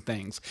seasons and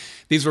things.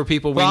 These were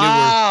people we knew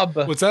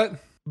were... What's that?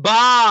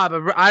 Bob,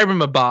 I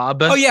remember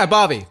Bob. Oh yeah,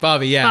 Bobby,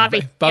 yeah,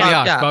 Bobby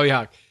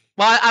Hawk.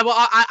 Well,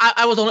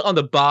 I was only on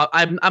the Bob.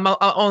 I'm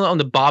only on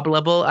the Bob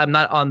level. I'm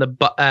not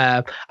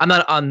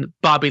on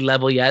Bobby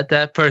level yet.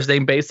 That first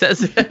name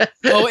basis.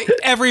 Oh,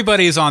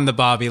 everybody's on the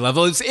Bobby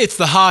level. It's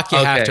the Hawk you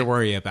have to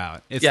worry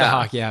about. It's the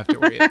Hawk you have to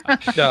worry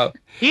about. No,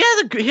 he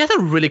has a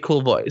really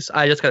cool voice.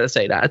 I just gotta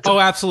say that. Oh,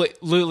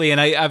 absolutely. And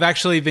I've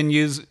actually been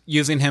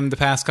using him the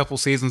past couple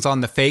seasons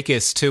on The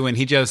Fakest too, and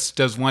he just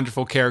does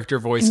wonderful character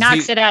voices.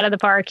 Knocks it out of the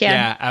park.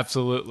 Yeah,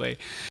 absolutely.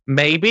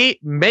 Maybe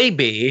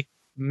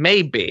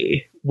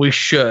we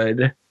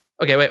should.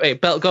 Okay, wait,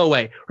 go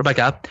away.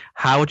 Rebecca,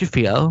 how would you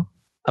feel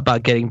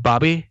about getting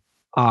Bobby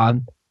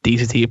on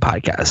DCTV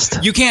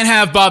podcast? You can't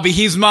have Bobby.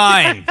 He's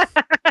mine.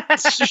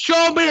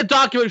 Show me the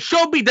document.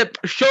 Show me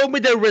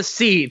the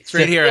receipts. It's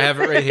right here. I have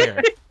it right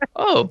here.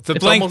 Oh, it's a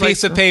blank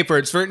piece of paper.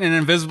 It's written in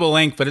invisible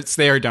ink, but it's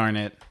there, darn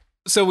it.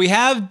 So we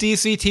have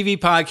DC TV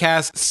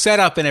podcast set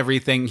up and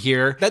everything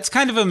here. That's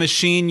kind of a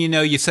machine,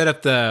 you set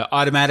up the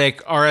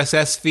automatic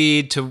RSS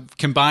feed to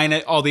combine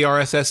all the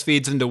RSS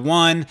feeds into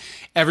one.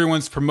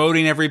 Everyone's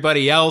promoting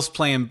everybody else,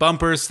 playing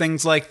bumpers,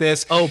 things like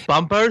this. Oh,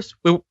 bumpers?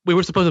 We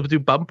were supposed to do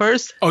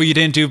bumpers? Oh, you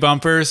didn't do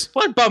bumpers?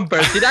 What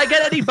bumpers? Did I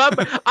get any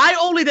bumpers? I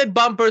only did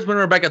bumpers when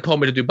Rebecca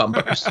told me to do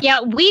bumpers.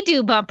 Yeah, we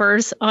do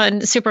bumpers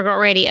on Supergirl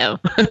Radio.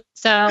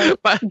 So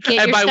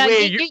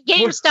get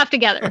your stuff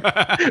together.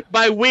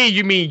 By we,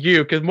 you mean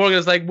you, because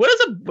Morgan's like,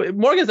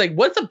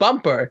 what's a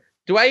bumper?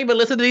 Do I even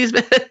listen to these?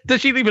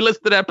 Does she even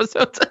listen to the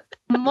episodes?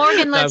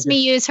 Morgan lets me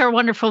use her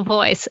wonderful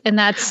voice, and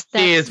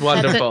she is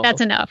wonderful. That's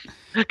enough.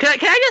 Can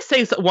I just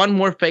say one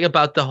more thing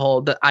about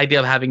the idea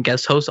of having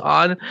guest hosts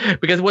on?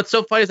 Because what's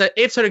so funny is that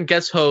if certain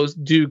guest hosts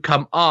do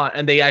come on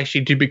and they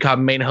actually do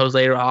become main hosts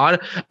later on,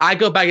 I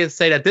go back and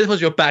say that this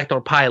was your backdoor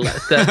pilot.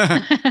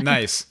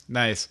 Nice.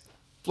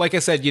 Like I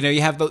said,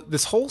 you have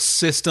this whole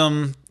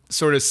system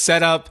sort of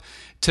set up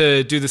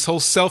to do this whole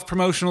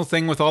self-promotional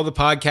thing with all the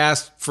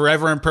podcasts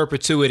forever in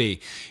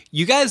perpetuity.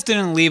 You guys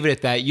didn't leave it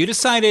at that. You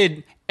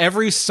decided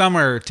every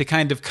summer to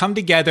kind of come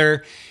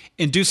together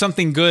and do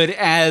something good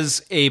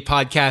as a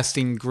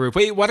podcasting group.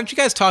 Wait, why don't you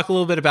guys talk a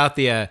little bit about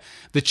the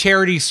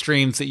charity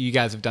streams that you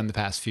guys have done the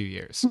past few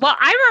years? Well,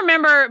 I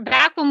remember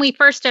back when we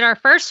first did our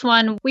first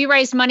one, we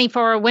raised money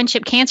for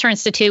Winship Cancer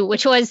Institute,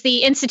 which was the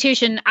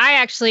institution I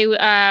actually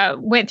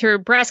went through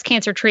breast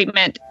cancer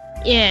treatment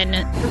in.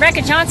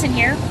 Rebecca Johnson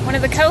here, one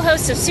of the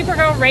co-hosts of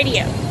Supergirl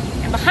Radio.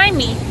 And behind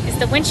me is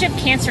the Winship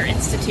Cancer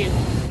Institute.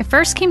 I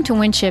first came to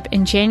Winship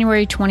in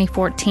January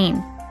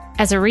 2014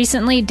 as a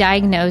recently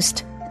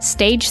diagnosed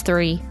stage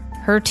 3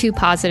 HER2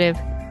 positive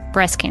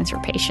breast cancer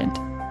patient.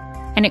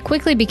 And it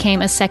quickly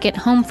became a second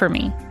home for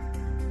me.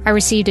 I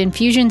received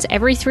infusions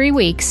every 3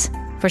 weeks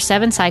for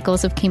 7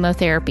 cycles of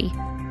chemotherapy.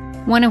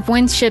 One of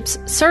Winship's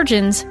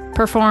surgeons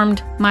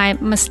performed my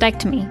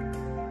mastectomy.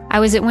 I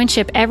was at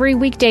Winship every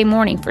weekday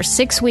morning for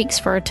 6 weeks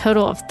for a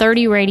total of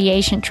 30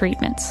 radiation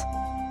treatments.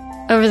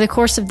 Over the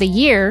course of the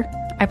year,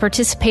 I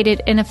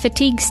participated in a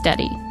fatigue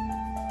study,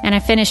 and I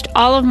finished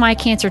all of my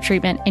cancer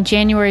treatment in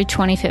January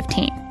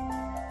 2015.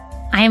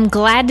 I am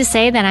glad to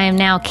say that I am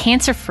now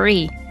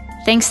cancer-free,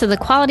 thanks to the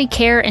quality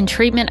care and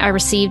treatment I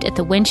received at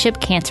the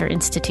Winship Cancer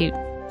Institute.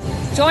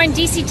 Join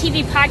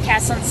DCTV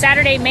Podcasts on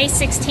Saturday, May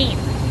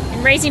 16th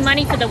in raising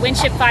money for the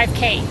Winship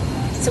 5K,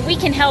 so we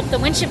can help the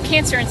Winship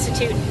Cancer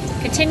Institute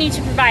continue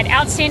to provide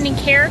outstanding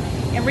care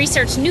and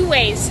research new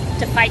ways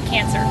to fight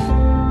cancer.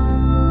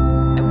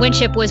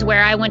 Winship was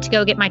where I went to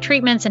go get my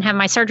treatments and have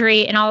my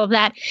surgery and all of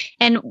that.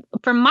 And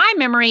from my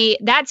memory,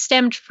 that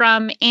stemmed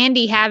from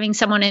Andy having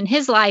someone in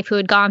his life who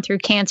had gone through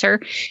cancer.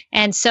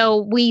 And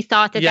so we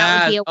thought that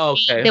that would be a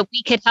way that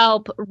we could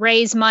help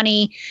raise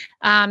money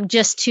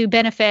just to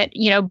benefit,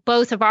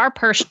 both of our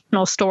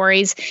personal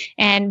stories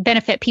and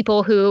benefit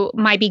people who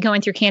might be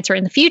going through cancer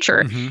in the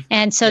future. Mm-hmm.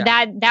 And so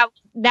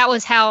that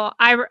was how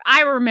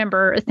I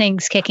remember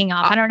things kicking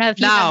off. I don't know if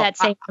you have that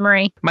same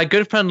memory. My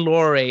good friend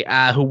Lori,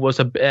 who was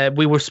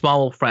we were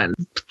small friends.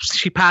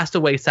 She passed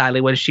away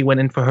sadly when she went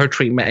in for her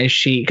treatment, and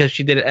because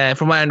she did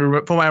from what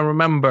I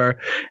remember,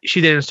 she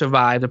didn't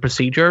survive the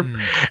procedure.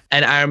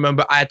 And I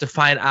remember I had to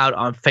find out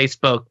on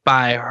Facebook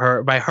by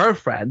her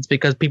friends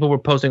because people were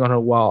posting on her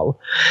wall.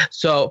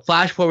 So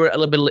flash forward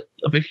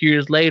a few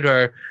years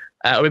later.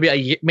 Or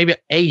maybe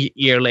a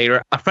year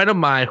later, a friend of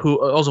mine who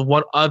also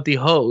one of the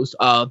hosts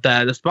of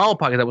the small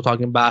podcast that we're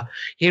talking about,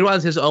 he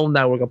runs his own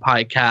network of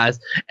podcasts,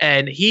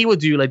 and he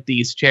would do like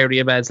these charity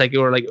events, I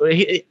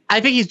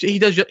think he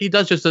does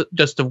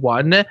just the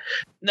one. And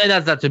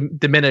that's not to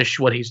diminish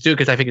what he's doing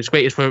because I think it's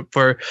great. It's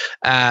for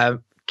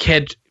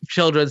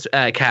children's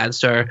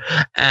cancer,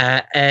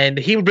 and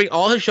he would bring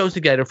all his shows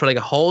together for like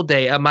a whole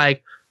day. I'm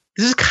like,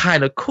 this is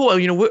kind of cool.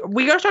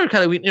 We are starting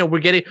kind of, we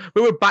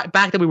were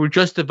back then we were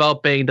just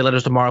developing the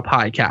Letters Tomorrow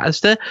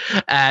podcast.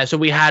 So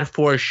we had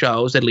 4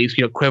 shows at least,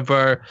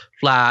 Quiver,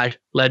 Flash,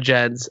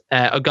 Legends,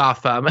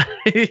 Gotham.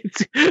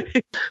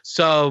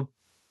 So,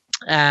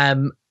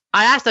 I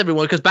asked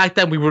everyone, because back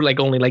then we were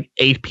only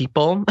 8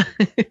 people.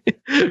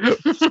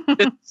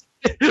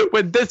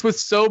 When this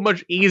was so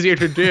much easier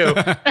to do.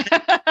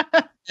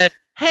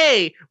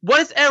 Hey, what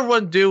is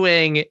everyone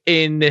doing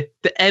in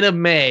the end of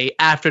May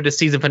after the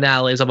season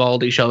finales of all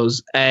these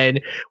shows?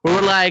 And we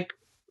were like,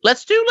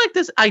 let's do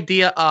this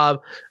idea of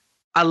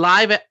a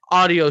live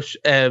audio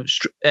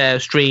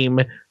stream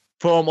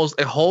for almost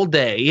a whole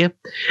day.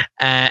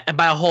 And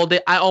by a whole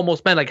day, I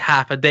almost meant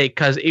half a day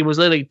because it was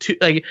literally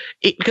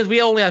because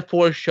we only had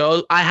 4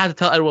 shows. I had to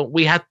tell everyone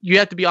you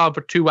have to be on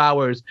for 2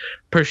 hours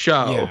per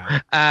show.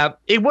 Yeah.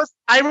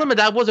 I remember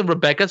that wasn't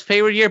Rebecca's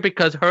favorite year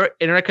because her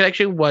internet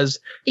connection was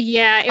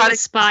it was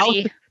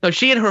spotty. No,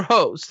 she and her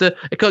host, the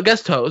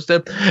guest host,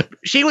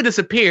 she would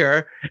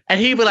disappear, and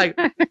he'd be like,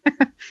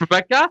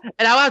 Rebecca?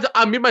 And I would have to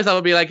unmute myself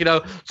and be like,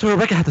 so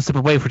Rebecca had to step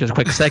away for just a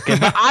quick second,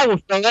 but I was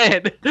still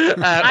in.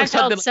 I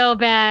felt so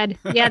bad.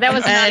 Yeah, that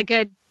was not a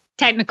good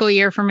technical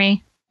year for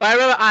me. I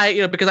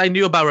remember because I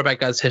knew about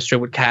Rebecca's history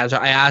with cancer,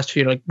 I asked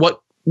her,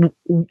 what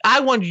I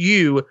want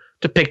you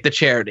to pick the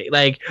charity,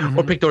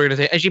 or pick the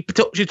organization. And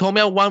she told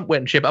me I want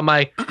Winship. I'm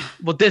like,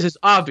 well, this is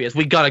obvious.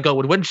 We gotta go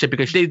with Winship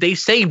because they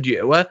saved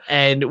you.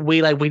 And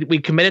we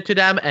committed to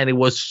them, and it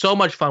was so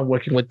much fun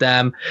working with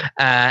them.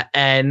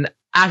 And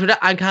after that,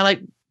 I'm kind of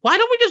like, why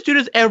don't we just do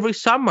this every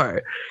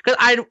summer? Because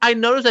I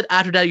noticed that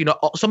after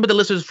that, some of the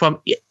listeners from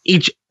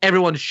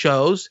everyone's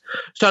shows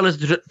started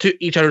listening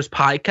to each other's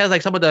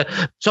podcasts.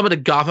 Some of the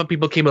Gotham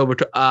people came over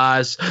to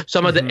us.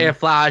 Some of the Air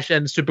Flash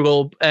and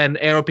Supergirl and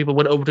Arrow people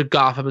went over to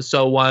Gotham and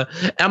so on.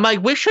 And I'm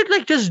like, we should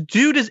just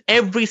do this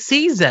every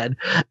season.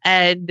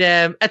 And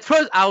at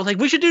first I was like,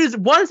 we should do this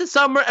once in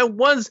summer and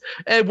once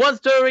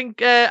during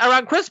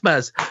around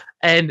Christmas.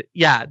 And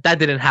yeah, that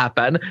didn't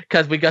happen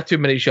because we got too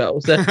many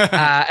shows.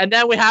 And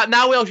then we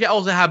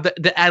also have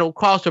the annual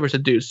crossovers to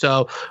do.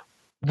 So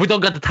we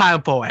don't got the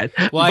time for it.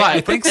 Well, I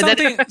think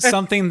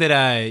something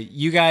that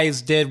you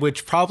guys did,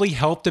 which probably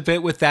helped a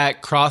bit with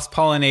that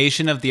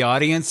cross-pollination of the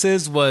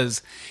audiences,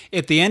 was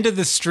at the end of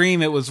the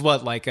stream, it was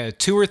like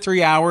 2 or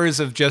 3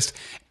 hours of just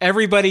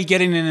everybody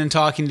getting in and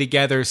talking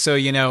together. So,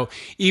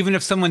 even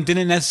if someone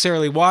didn't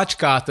necessarily watch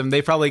Gotham,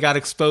 they probably got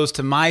exposed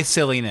to my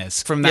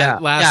silliness from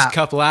that last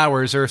couple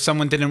hours. Or if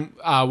someone didn't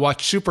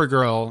watch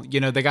Supergirl,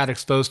 they got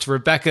exposed to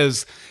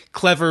Rebecca's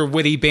clever,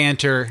 witty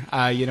banter,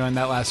 in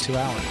that last 2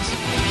 hours.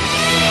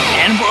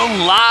 And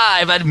we're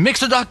live at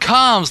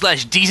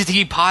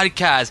mixer.com/DCT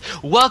Podcast.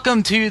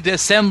 Welcome to the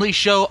assembly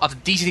show of the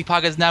DCT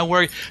Podcast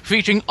Network,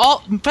 featuring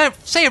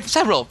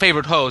several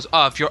favorite hosts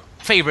of your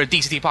favorite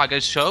DCT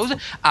Podcast shows.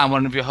 I'm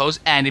one of your hosts,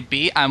 Andy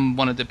B. I'm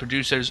one of the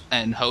producers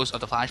and hosts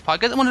of the Flash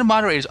Podcast, and one of the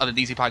moderators of the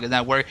DCT Podcast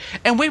Network.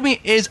 And with me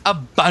is a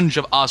bunch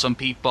of awesome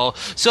people.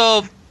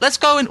 So let's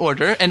go in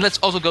order, and let's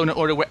also go in an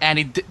order where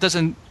Andy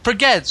doesn't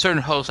forget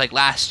certain hosts like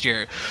last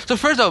year. So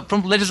first up,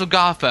 from Legends of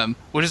Gotham,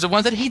 which is the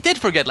ones that he did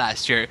forget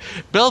last year,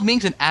 Bill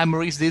Meeks and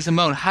Anne-Marie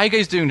DeSimone. How are you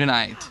guys doing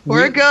tonight?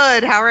 We're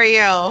good. How are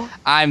you?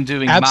 I'm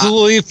doing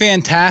absolutely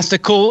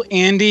fantastical.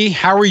 Andy,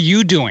 how are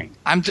you doing?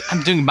 I'm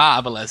doing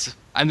marvelous.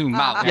 I'm doing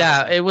marvelous.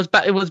 Yeah, it was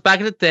back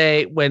in the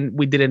day when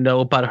we didn't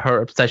know about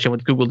her obsession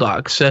with Google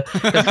Docs.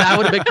 That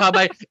would have become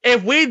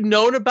if we'd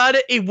known about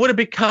it, it would have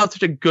become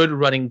such a good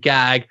running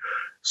gag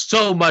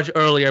so much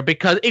earlier,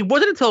 because it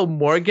wasn't until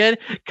Morgan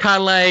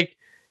kind of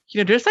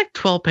there's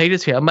 12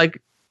 pages here. I'm like,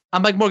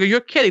 Morgan, you're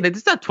kidding.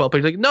 It's not 12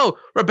 pages. Like, no,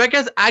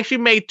 Rebecca's actually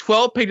made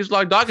 12 pages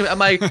long document. I'm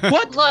like,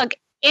 what? Look,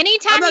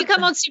 anytime you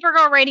come on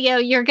Supergirl Radio,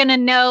 you're going to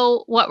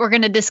know what we're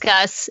going to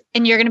discuss,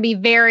 and you're going to be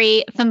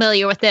very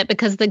familiar with it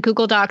because the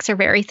Google Docs are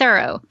very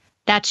thorough.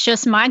 That's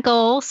just my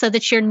goal, so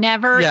that you're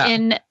never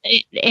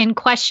in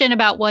question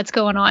about what's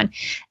going on.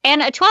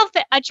 And a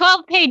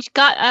 12-page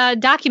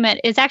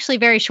document is actually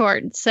very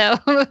short, so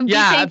be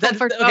thankful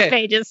for 12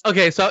 pages.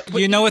 Okay, so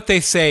you know what they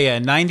say: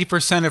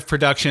 90% of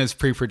production is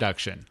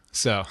pre-production.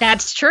 So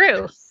that's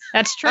true.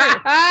 That's true.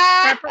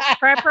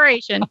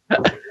 Preparation.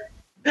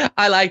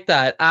 I like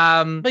that.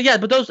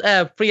 But those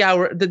 3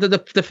 hour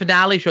the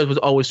finale shows was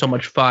always so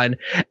much fun,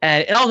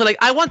 and also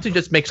I want to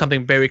just make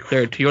something very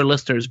clear to your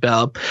listeners,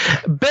 Bill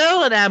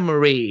and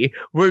Anne-Marie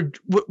were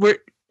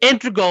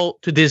integral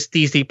to this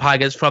DC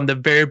podcast from the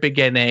very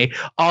beginning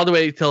all the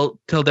way till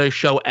their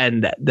show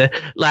ended.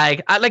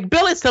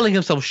 Bill is selling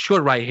himself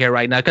short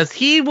right now, because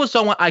he was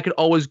someone I could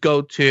always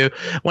go to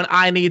when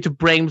I needed to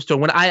brainstorm,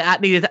 when I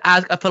needed to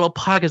ask a fellow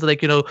podcast,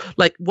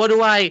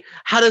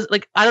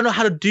 I don't know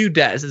how to do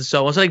this and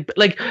so on. So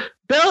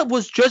Bill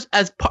was just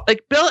as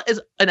Bill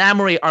is and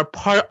Anne-Marie are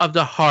part of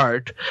the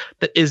heart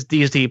that is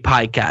DC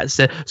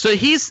podcast. So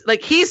he's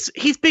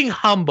being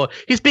humble.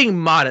 He's being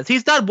modest.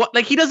 He's not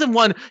he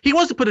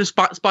wants to put a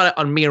spot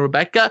on me and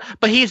Rebecca,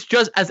 but he's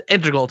just as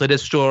integral to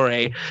this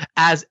story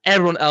as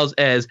everyone else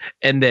is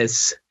in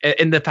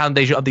the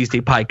foundation of DC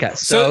podcast.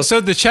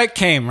 So the check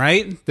came,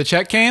 right? The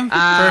check came.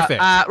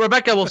 Perfect.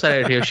 Rebecca will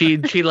send it here.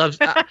 She loves.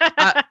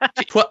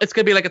 It's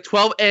gonna be like a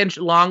 12-inch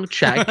long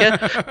check.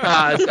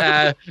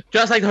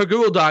 Just like her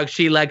Google Doc,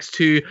 she likes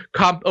to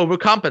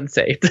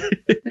overcompensate.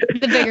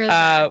 The bigger.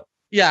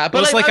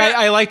 But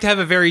I like to have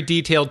a very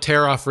detailed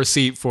tear-off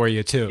receipt for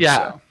you too.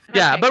 Yeah, so.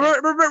 Yeah. But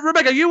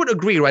Rebecca, you would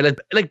agree, right?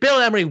 Like Bill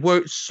and Anne-Marie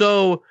were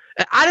so.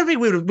 I don't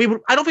think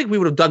we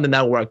would have done the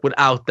network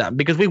without them,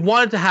 because we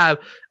wanted to have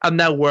a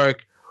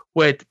network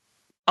with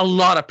a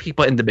lot of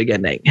people in the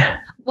beginning.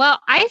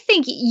 Well, I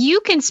think you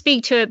can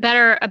speak to it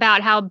better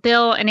about how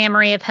Bill and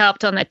Anne-Marie have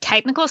helped on the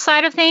technical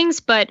side of things.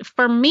 But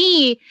for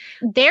me,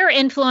 their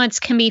influence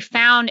can be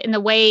found in the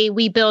way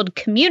we build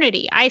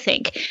community, I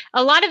think.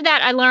 A lot of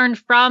that I learned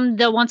from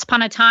the Once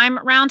Upon a Time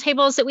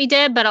roundtables that we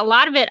did, but a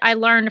lot of it I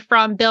learned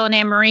from Bill and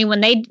Anne-Marie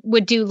when they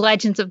would do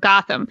Legends of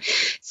Gotham.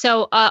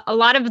 So a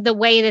lot of the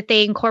way that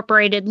they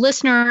incorporated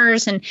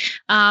listeners and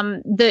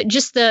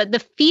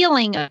the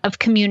feeling of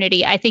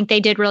community, I think they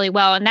did really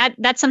well. And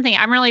that's something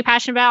I'm really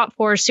passionate about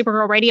for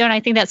Supergirl Radio, and I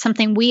think that's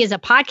something we as a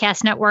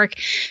podcast network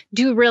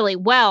do really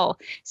well.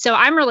 So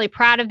I'm really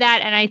proud of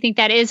that, and I think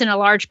that is in a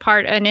large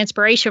part an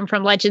inspiration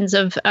from Legends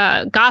of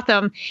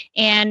Gotham,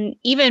 and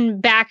even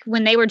back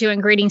when they were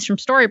doing Greetings from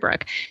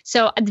Storybrooke.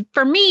 So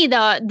for me,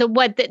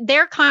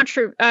 their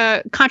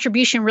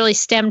contribution really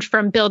stemmed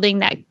from building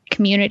that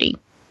community.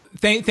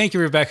 Thank you,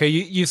 Rebecca.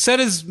 You said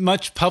as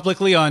much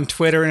publicly on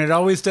Twitter, and it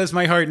always does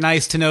my heart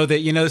nice to know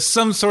that,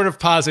 some sort of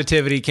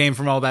positivity came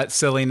from all that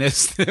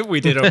silliness that we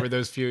did over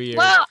those few years.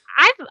 Well,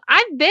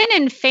 I've been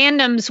in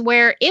fandoms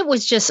where it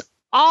was just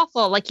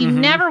awful. Like you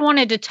never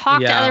wanted to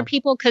talk to other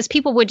people because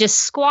people would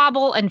just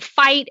squabble and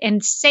fight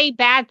and say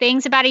bad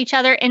things about each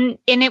other. And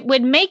it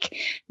would make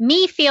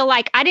me feel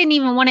like I didn't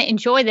even want to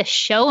enjoy the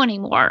show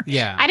anymore.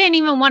 Yeah. I didn't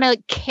even want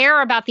to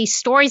care about these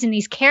stories and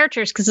these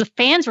characters because the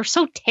fans were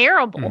so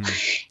terrible.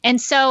 And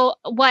so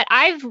what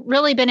I've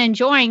really been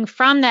enjoying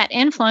from that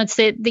influence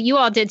that you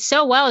all did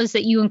so well is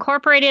that you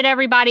incorporated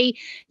everybody.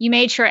 You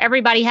made sure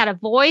everybody had a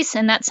voice.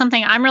 And that's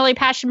something I'm really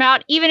passionate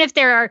about. Even if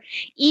there are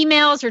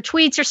emails or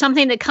tweets or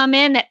something that come in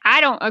in that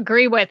I don't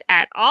agree with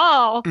at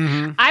all,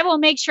 I will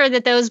make sure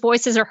that those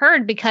voices are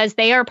heard because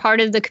they are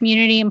part of the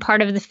community and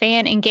part of the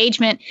fan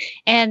engagement.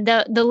 And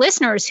the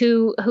listeners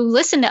who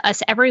listen to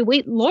us every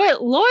week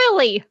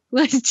loyally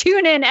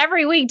tune in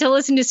every week to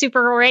listen to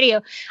Supergirl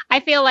Radio.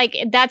 I feel like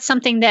that's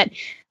something that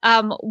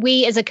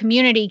we as a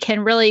community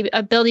can really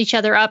build each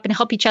other up and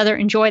help each other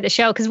enjoy the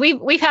show. Because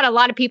we've had a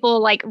lot of people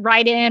like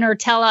write in or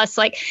tell us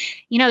like,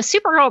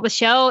 Supergirl the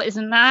show is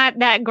not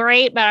that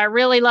great, but I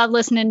really love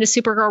listening to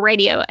Supergirl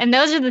Radio. And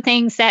those are the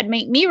things that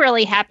make me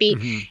really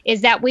happy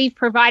is that we've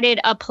provided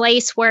a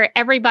place where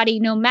everybody,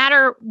 no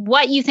matter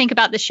what you think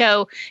about the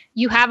show,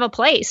 you have a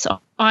place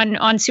on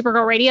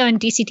Supergirl Radio and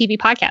DCTV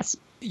podcasts.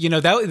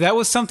 That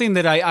was something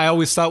that I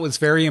always thought was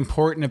very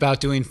important about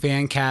doing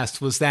Fancast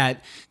was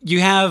that you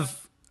have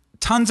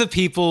tons of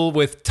people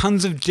with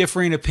tons of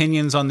differing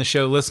opinions on the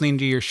show listening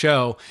to your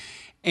show.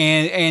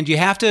 And you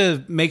have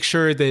to make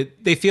sure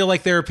that they feel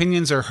like their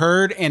opinions are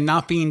heard and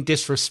not being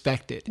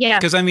disrespected. Yeah.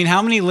 Because,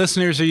 how many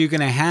listeners are you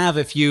going to have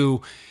if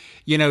you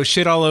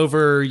shit all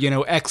over,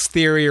 X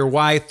theory or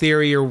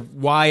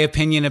Y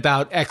opinion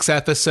about X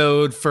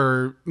episode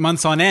for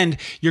months on end?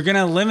 You're going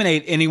to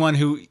eliminate anyone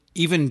who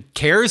even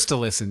cares to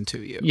listen to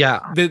you. Yeah.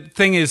 The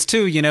thing is,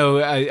 too,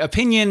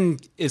 opinion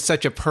is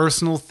such a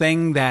personal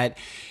thing that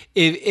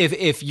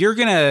if you're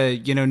gonna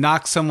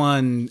knock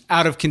someone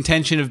out of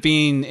contention of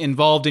being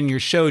involved in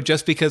your show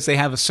just because they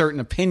have a certain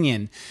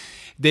opinion,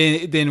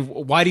 then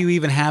why do you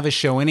even have a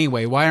show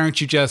anyway? Why aren't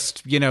you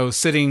just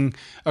sitting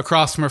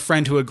across from a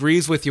friend who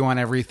agrees with you on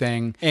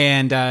everything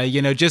and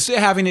just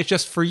having it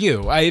just for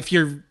you? If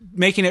you're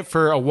making it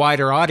for a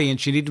wider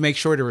audience, you need to make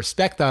sure to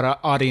respect that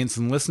audience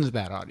and listen to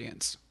that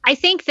audience. I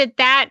think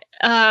that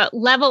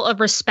level of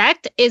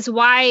respect is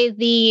why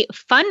the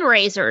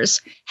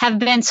fundraisers have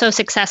been so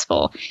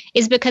successful,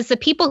 is because the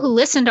people who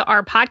listen to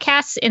our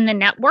podcasts in the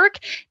network,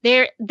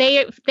 they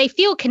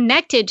feel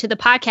connected to the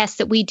podcasts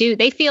that we do.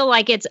 They feel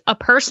like it's a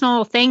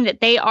personal thing, that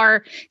they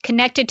are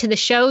connected to the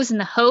shows and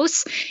the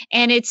hosts.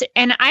 And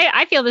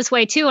I feel this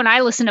way too when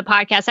I listen to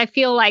podcasts. I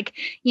feel like,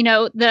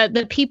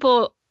 the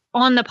people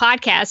on the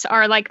podcast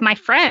are like my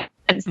friends.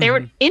 They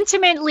were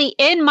intimately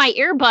in my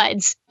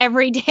earbuds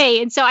every day.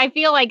 And so I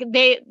feel like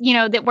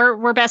that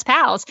we're best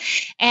pals.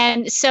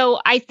 And so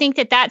I think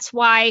that that's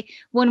why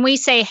when we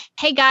say,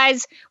 hey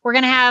guys, we're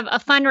going to have a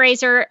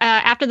fundraiser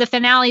after the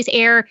finales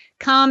air,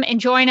 come and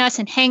join us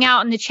and hang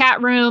out in the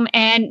chat room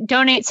and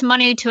donate some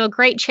money to a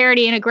great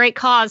charity and a great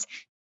cause.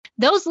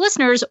 Those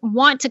listeners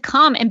want to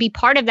come and be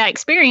part of that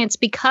experience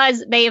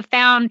because they have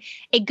found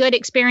a good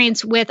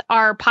experience with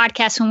our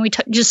podcast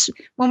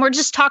when we're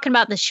just talking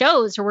about the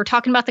shows or we're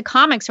talking about the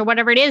comics or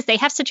whatever it is. They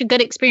have such a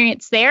good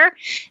experience there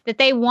that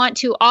they want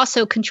to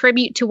also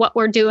contribute to what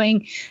we're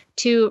doing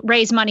to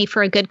raise money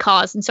for a good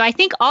cause. And so I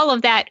think all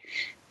of that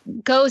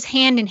goes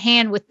hand in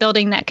hand with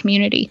building that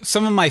community.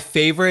 Some of my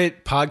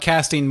favorite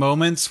podcasting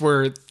moments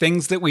were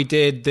things that we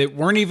did that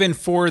weren't even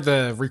for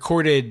the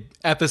recorded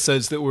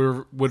episodes that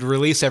would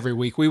release every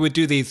week. We would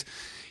do these,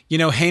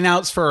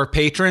 hangouts for our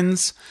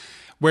patrons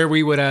where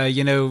we would,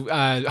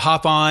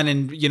 hop on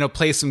and,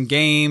 play some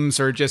games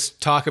or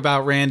just talk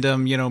about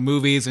random,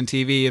 movies and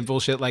TV and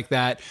bullshit like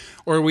that.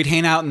 Or we'd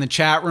hang out in the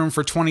chat room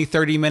for 20,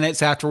 30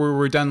 minutes after we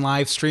were done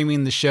live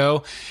streaming the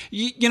show.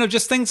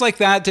 Just things like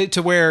that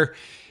to where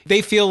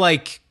they feel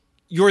like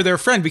you're their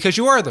friend because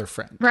you are their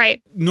friend.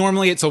 Right.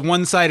 Normally it's a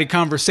one-sided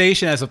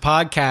conversation as a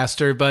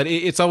podcaster, but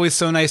it's always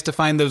so nice to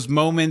find those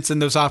moments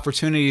and those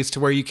opportunities to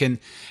where you can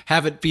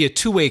have it be a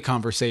two-way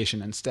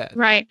conversation instead.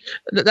 Right.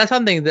 That's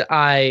something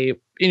that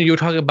you were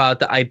talking about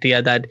the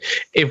idea that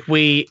if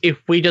we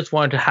just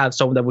wanted to have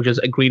someone that would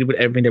just agree with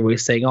everything that we're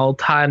saying all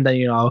the time, then,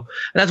 and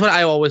that's what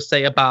I always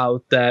say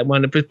about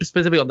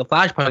specifically on the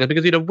Flash podcast,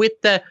 because,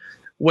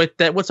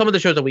 with some of the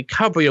shows that we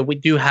cover, we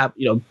do have,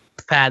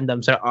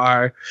 fandoms that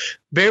are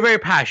very, very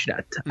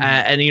passionate.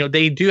 And,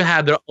 they do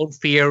have their own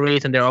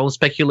theories and their own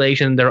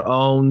speculation, their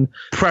own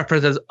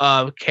preferences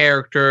of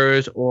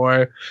characters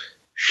or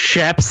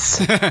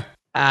ships.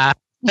 And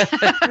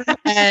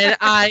and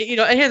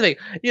here's the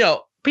thing,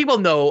 people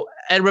know,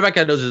 and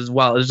Rebecca knows as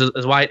well as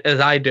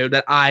I do,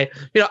 that I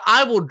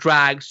will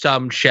drag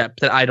some ship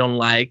that I don't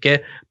like,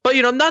 but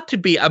not to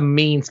be a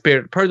mean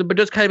spirit person, but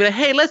just kind of be like,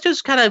 hey, let's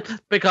just kind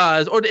of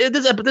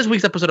this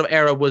week's episode of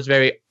Arrow was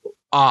very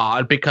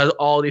odd because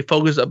all the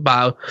focus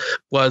about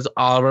was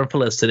Oliver and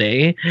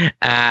Felicity,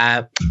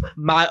 my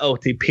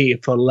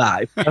OTP for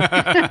life.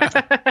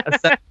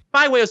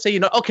 My way of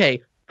saying,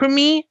 okay, for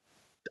me,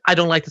 I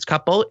don't like this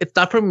couple. It's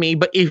not for me.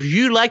 But if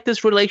you like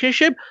this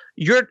relationship,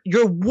 you're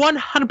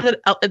 100%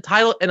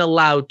 entitled and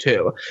allowed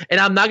to. And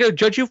I'm not going to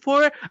judge you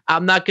for it.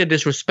 I'm not going to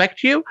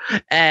disrespect you.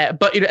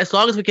 But as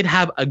long as we can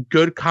have a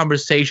good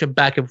conversation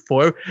back and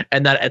forth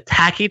and not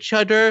attack each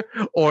other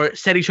or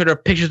send each other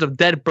pictures of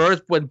dead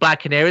birds when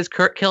Black Canaries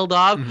killed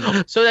off.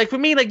 So for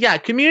me,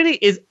 community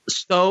is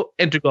so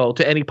integral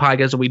to any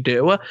podcast that we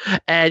do.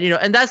 And,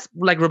 and that's,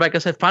 like Rebecca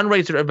said,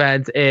 fundraiser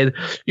events is,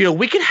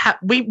 we could have,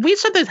 we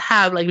sometimes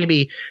have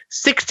maybe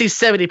 60,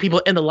 70 people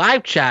in the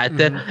live chat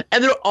and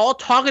they're all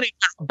talking to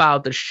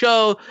about the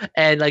show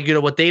and like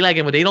what they like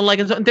and what they don't like,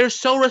 and they're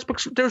so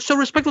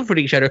respectful for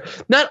each other.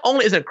 Not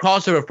only is it a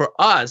crossover for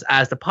us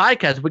as the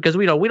podcast because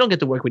we don't get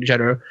to work with each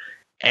other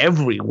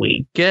every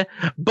week,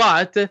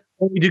 but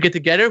when we do get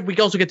together, we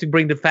also get to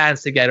bring the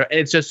fans together, and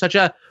it's just such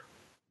a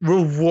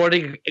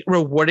rewarding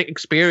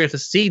experience to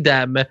see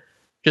them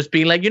just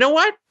being like, you know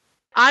what,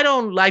 I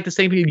don't like the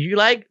same thing you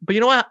like, but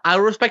you know what, I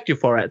respect you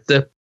for it.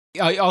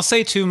 I'll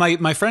say too,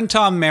 my friend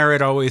Tom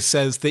Merritt always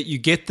says that you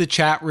get the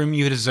chat room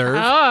you deserve.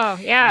 Oh,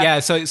 yeah. Yeah,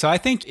 so I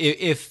think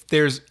if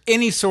there's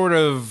any sort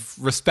of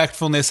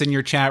respectfulness in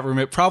your chat room,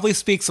 it probably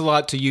speaks a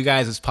lot to you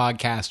guys as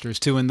podcasters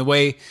too, in the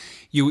way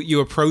you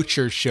approach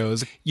your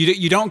shows.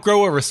 You don't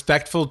grow a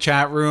respectful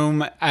chat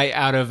room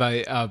out of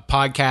a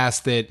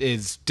podcast that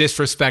is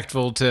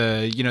disrespectful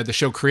to the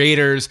show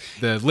creators,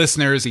 the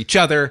listeners, each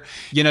other.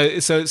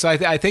 So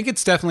I think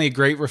it's definitely a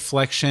great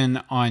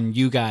reflection on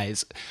you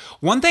guys.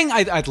 One thing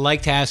I'd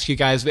like to ask you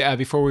guys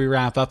before we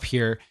wrap up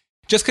here.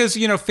 Just because,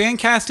 fan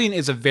casting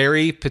is a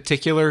very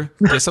particular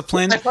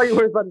discipline. I thought you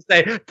were about to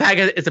say fan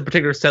casting is a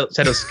particular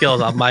set of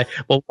skills. I'm like,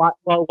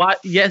 what?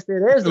 Yes,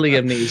 it is,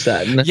 Liam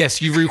Neeson.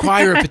 Yes, you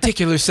require a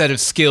particular set of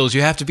skills.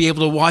 You have to be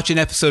able to watch an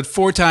episode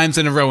 4 times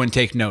in a row and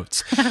take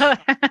notes.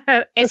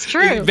 It's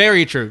true.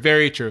 Very true.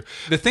 Very true.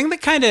 The thing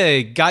that kind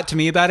of got to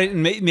me about it,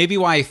 and maybe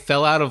why I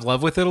fell out of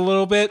love with it a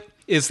little bit,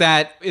 is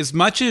that as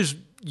much as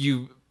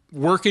you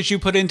work as you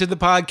put into the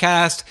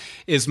podcast,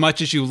 as much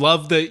as you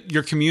love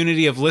your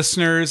community of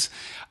listeners,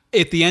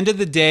 at the end of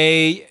the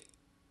day,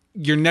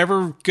 you're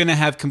never going to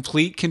have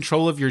complete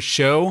control of your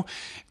show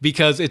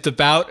because it's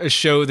about a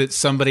show that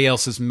somebody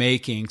else is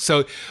making.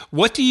 So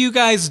what do you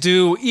guys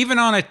do, even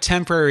on a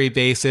temporary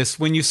basis,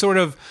 when you sort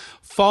of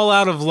fall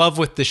out of love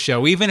with the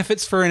show, even if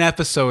it's for an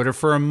episode or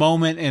for a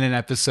moment in an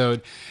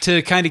episode,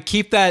 to kind of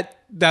keep that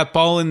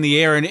ball in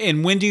the air?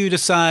 And when do you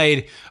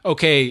decide,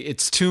 okay,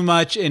 it's too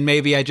much and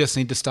maybe I just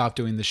need to stop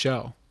doing the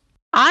show?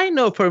 I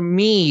know for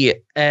me,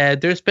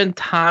 there's been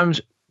times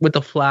with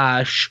The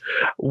Flash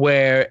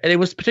where, and it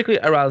was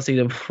particularly around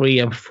season 3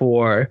 and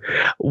 4,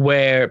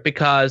 where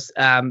because,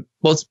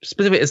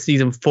 specifically in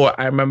season 4,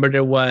 I remember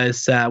there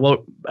was,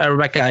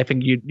 Rebecca, I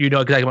think you know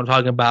exactly what I'm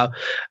talking about.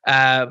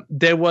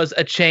 There was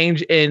a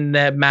change in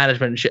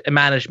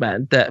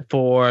management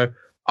for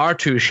our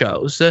 2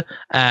 shows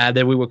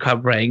that we were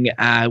covering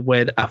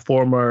with a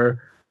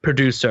former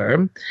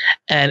producer,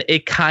 and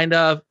it kind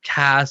of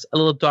cast a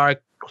little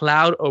dark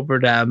cloud over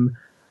them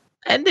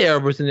and their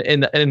was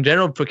in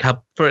general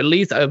for at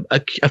least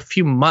a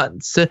few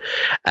months,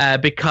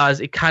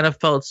 because it kind of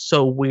felt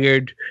so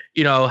weird,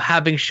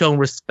 having shown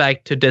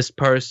respect to this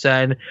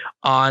person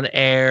on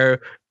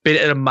air, been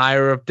an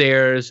admirer of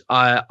theirs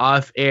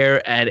off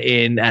air and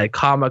in at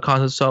Comic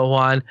Con and so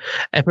on.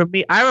 And for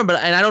me, I remember,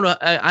 and I don't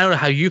know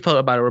how you felt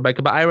about it,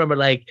 Rebecca, but I remember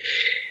like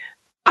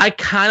I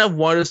kind of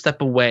wanted to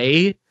step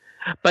away,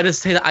 but at the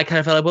same time I kind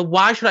of felt like, well,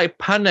 why should I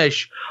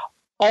punish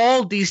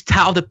all these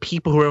talented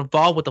people who are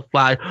involved with The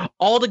Flash,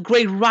 all the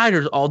great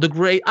writers, all the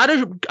great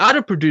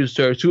other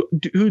producers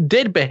who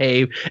did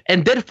behave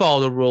and did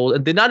follow the rules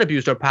and did not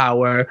abuse their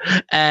power,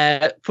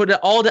 for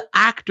all the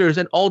actors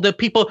and all the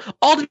people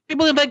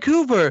in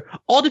Vancouver,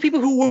 all the people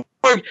who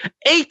work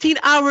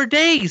 18-hour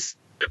days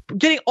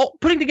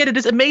putting together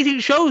these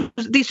amazing shows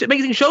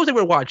that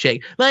we're watching.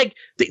 Like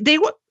they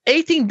were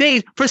 18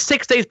 days for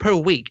 6 days per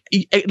week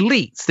at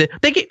least.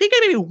 They get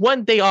maybe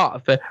one day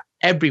off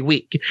every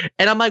week,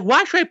 and I'm like,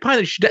 why should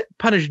I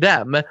punish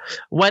them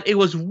when it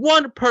was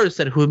one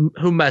person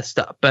who messed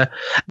up? But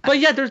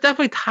yeah, there's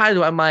definitely times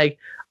where I'm like,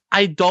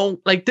 I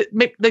don't like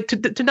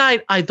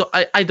tonight. I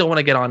don't want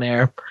to get on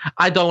air.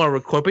 I don't want to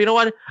record. But you know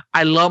what?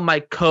 I love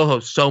my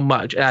co-host so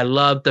much, and I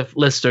love the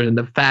listeners and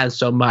the fans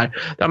so much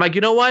that I'm like,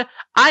 you know what?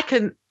 I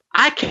can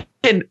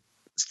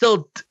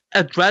still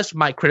address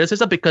my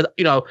criticism because, at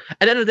the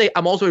end of the day,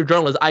 I'm also a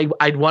journalist. I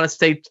want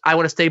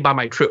to stay by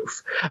my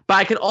truth, but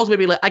I can also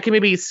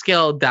maybe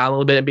scale down a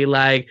little bit and be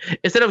like,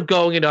 instead of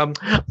going,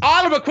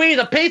 Oliver Queen is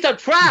a piece of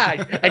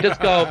trash, I just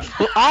go,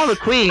 well, Oliver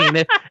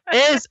Queen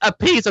is a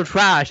piece of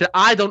trash that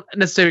I don't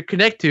necessarily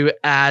connect to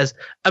as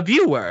a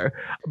viewer,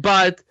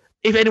 but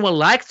if anyone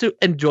likes to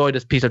enjoy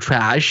this piece of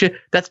trash,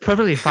 that's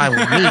perfectly fine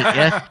with me.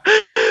 Yeah.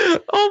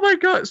 Oh my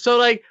god!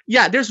 So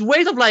there's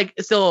ways of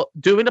still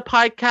doing the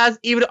podcast,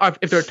 even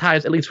if there are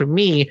times, at least for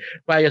me,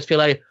 where I just feel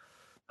like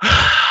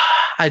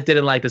I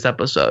didn't like this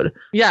episode.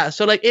 Yeah,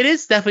 so it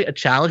is definitely a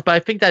challenge, but I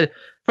think that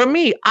for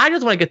me, I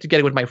just want to get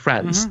together with my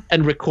friends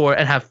and record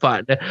and have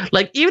fun.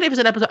 Even if it's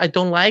an episode I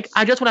don't like,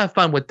 I just want to have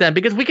fun with them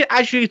because we can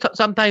actually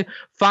sometimes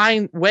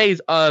find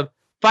ways of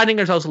finding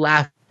ourselves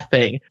laughing.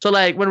 So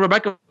when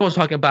Rebecca was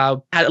talking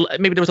about,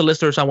 maybe there was a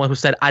listener or someone who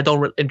said, I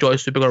don't enjoy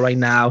Supergirl right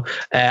now.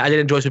 I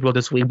didn't enjoy Supergirl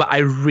this week, but I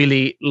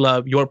really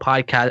love your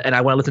podcast and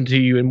I want to listen to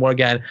you and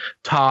Morgan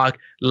talk,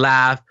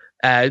 laugh,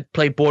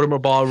 play Baltimore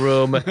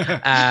Ballroom,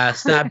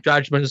 snap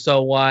judgment and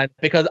so on,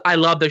 because I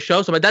love the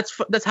show so much.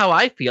 That's how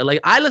I feel.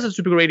 I listen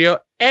to Supergirl Radio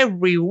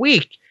every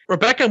week.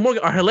 Rebecca and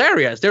Morgan are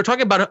hilarious. They're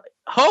talking about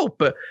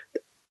hope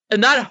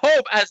not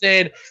hope as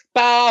in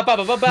ba ba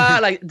ba ba ba,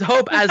 like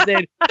hope as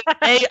in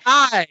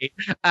AI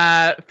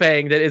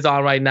thing that is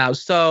on right now.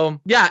 So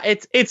yeah,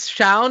 it's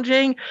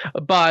challenging,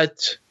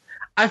 but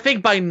I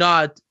think by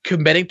not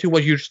committing to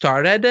what you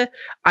started,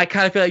 I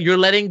kind of feel like you're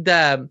letting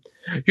the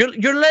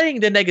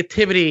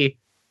negativity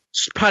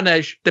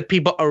punish the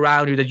people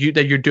around you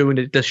that you're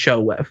doing the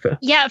show with.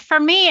 Yeah, for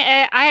me,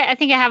 I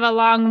think I have a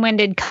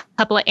long-winded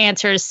couple of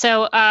answers.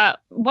 So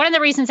one of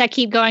the reasons I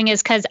keep going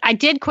is because I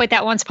did quit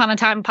that Once Upon a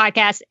Time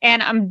podcast,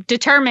 and I'm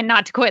determined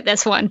not to quit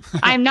this one.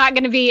 I'm not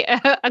going to be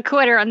a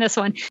quitter on this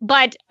one.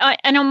 But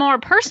and a more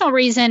personal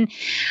reason,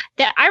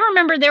 that I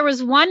remember there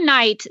was one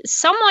night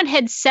someone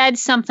had said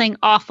something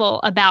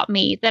awful about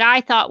me that I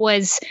thought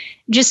was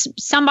just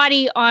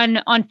somebody on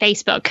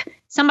Facebook.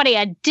 Somebody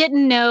I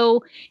didn't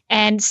know,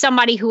 and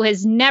somebody who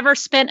has never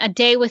spent a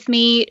day with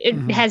me,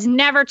 has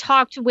never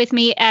talked with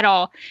me at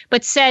all,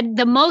 but said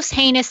the most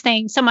heinous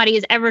thing somebody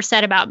has ever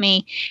said about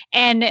me.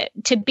 And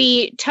to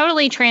be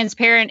totally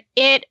transparent,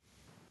 it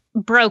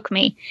broke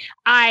me.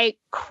 I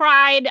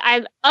cried.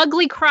 I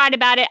ugly cried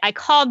about it. I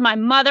called my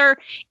mother.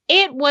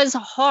 It was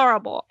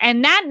horrible.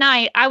 And that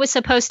night I was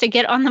supposed to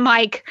get on the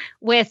mic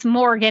with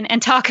Morgan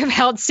and talk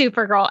about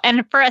Supergirl.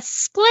 And for a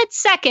split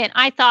second,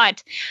 I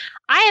thought,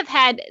 I have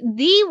had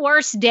the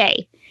worst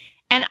day,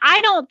 and I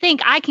don't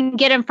think I can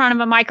get in front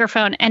of a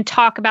microphone and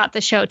talk about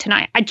the show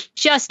tonight. I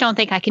just don't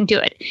think I can do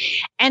it.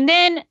 And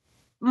then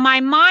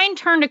my mind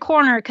turned a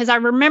corner because I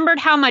remembered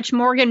how much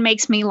Morgan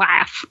makes me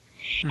laugh.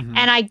 Mm-hmm.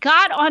 And I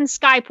got on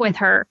Skype with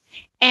her,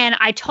 and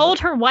I told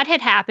her what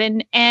had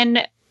happened,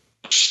 and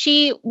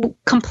she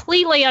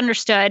completely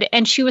understood,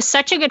 and she was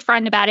such a good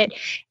friend about it.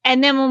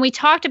 And then when we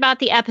talked about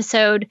the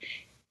episode,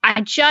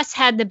 I just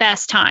had the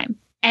best time.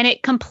 And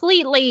it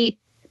completely...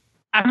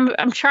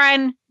 I'm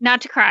trying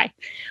not to cry,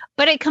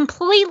 but it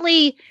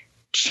completely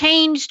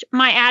changed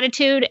my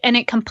attitude, and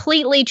it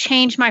completely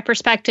changed my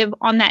perspective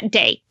on that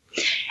day.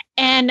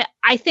 And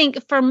I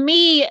think for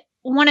me,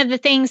 one of the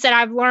things that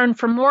I've learned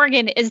from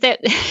Morgan is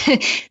that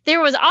there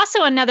was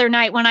also another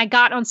night when I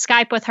got on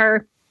Skype with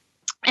her.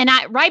 And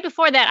right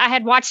before that, I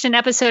had watched an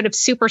episode of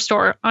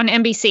Superstore on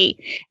NBC,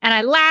 and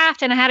I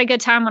laughed and I had a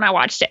good time when I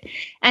watched it.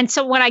 And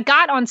so when I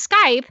got on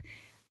Skype,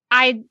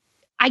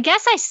 I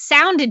guess I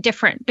sounded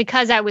different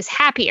because I was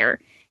happier.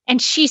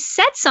 And she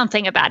said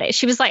something about it.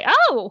 She was like,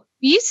 "Oh,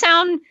 you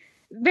sound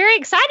very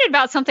excited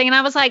about something." And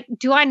I was like,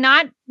 "Do I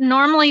not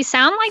normally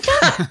sound like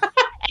that?"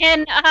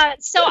 And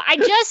so I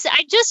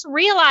just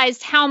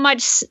realized how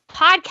much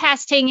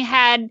podcasting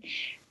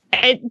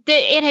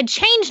it had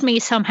changed me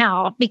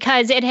somehow,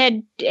 because it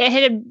had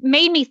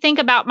made me think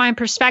about my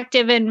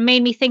perspective and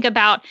made me think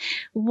about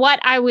what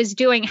I was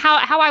doing, how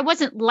I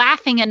wasn't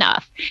laughing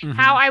enough,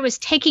 how I was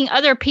taking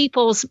other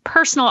people's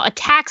personal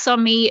attacks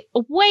on me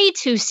way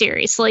too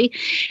seriously.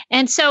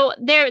 And so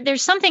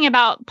there's something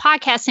about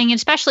podcasting,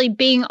 especially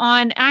being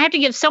on, I have to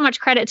give so much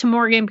credit to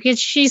Morgan because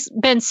she's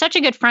been such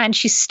a good friend.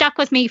 She's stuck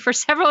with me for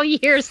several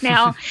years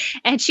now,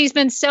 and she's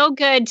been so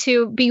good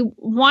to be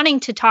wanting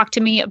to talk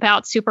to me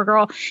about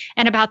Supergirl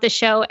and about the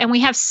show. And we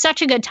have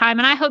such a good time.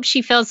 And I hope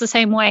she feels the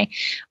same way.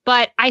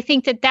 But I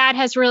think that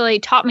has really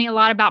taught me a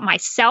lot about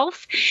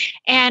myself.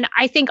 And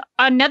I think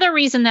another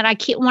reason that I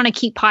want to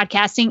keep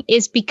podcasting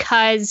is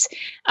because,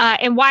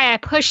 and why I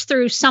push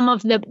through some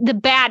of the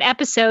bad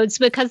episodes,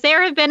 because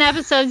there have been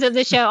episodes of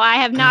the show I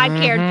have not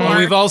cared for. Well,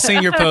 we've all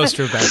seen your post,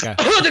 Rebecca.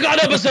 Oh, the God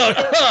episode.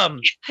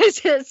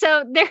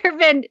 So there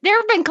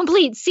have been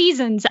complete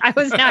seasons I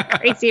was not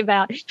crazy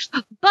about.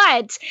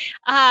 But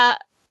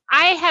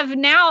I have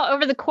now,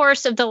 over the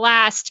course of the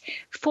last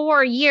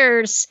 4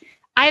 years,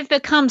 I've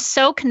become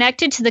so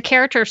connected to the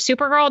character of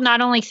Supergirl,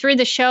 not only through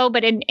the show,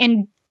 but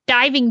in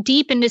diving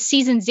deep into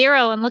season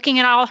 0 and looking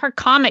at all her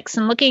comics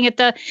and looking at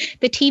the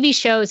TV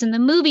shows and the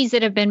movies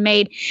that have been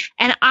made.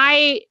 And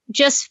I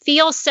just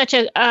feel such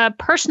a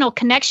personal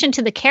connection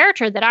to the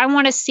character that I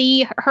want to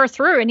see her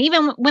through. And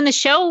even when the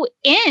show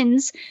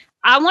ends,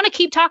 I want to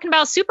keep talking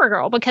about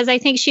Supergirl because I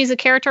think she's a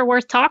character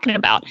worth talking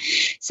about.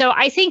 So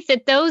I think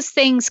that those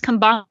things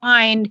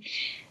combined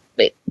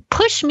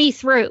push me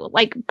through,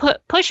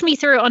 push me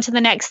through onto the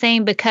next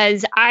thing,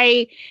 because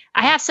I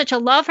have such a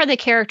love for the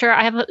character.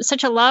 I have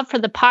such a love for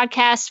the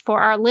podcast, for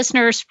our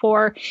listeners,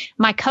 for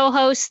my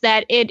co-hosts,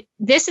 that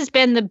this has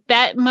been the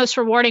most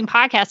rewarding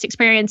podcast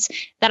experience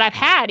that I've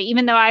had,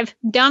 even though I've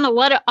done a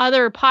lot of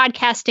other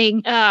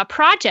podcasting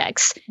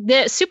projects.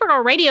 The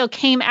Supergirl Radio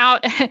came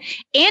out.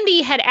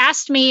 Andy had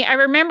asked me, I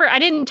remember, I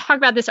didn't talk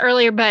about this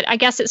earlier, but I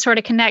guess it sort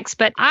of connects,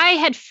 but I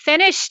had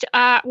finished,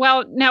 I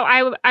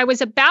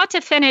was about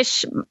to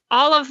finish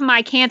all of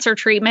my cancer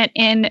treatment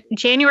in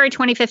January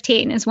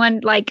 2015 is when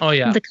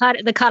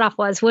the cutoff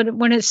was when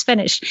it was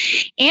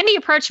finished. Andy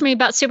approached me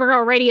about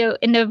Supergirl Radio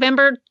in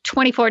November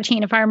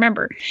 2014, if I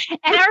remember. And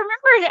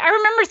I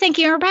remember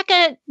thinking,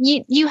 Rebecca,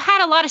 you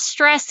had a lot of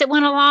stress that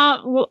went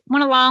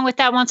along with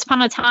that Once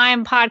Upon a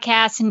Time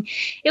podcast, and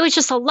it was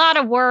just a lot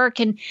of work.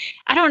 And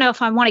I don't know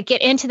if I want to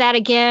get into that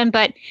again.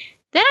 But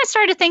then I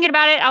started thinking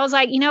about it. I was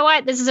like, you know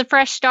what? This is a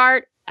fresh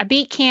start. I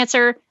beat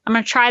cancer. I'm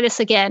going to try this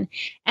again.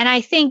 And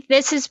I think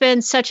this has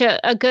been such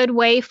a good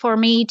way for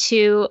me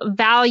to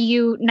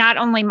value not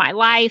only my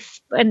life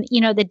and,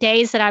 the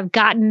days that I've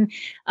gotten,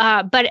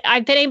 but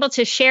I've been able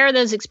to share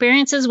those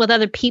experiences with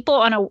other people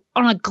on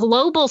a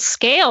global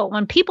scale.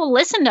 When people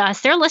listen to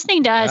us, they're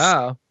listening to us.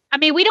 Yeah. I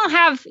mean, we don't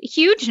have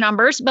huge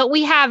numbers, but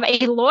we have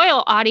a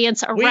loyal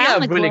audience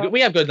around the globe.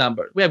 We have good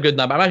numbers. I'm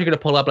actually going to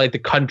pull up like the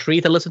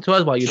country to listen to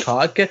us while you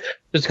talk,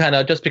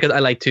 just because I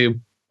like to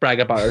brag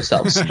about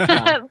ourselves.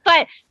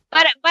 But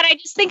I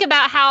just think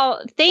about how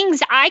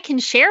things I can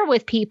share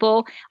with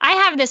people. I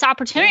have this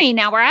opportunity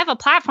now where I have a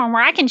platform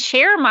where I can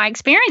share my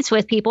experience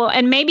with people,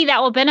 and maybe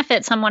that will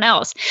benefit someone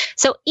else.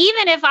 So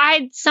even if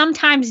I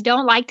sometimes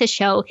don't like the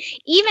show,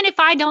 even if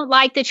I don't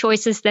like the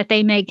choices that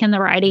they make in the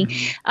writing,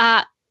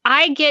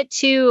 I get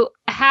to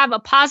have a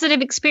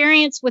positive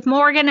experience with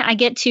Morgan. I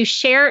get to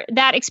share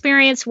that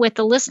experience with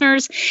the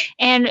listeners.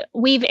 And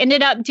we've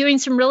ended up doing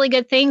some really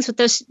good things with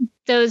those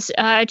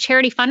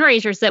charity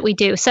fundraisers that we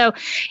do. So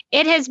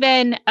it has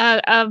been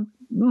a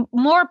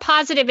more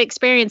positive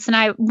experience than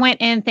I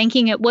went in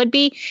thinking it would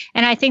be.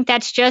 And I think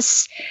that's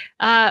just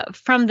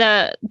from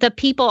the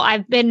people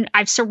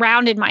I've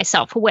surrounded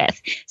myself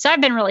with. So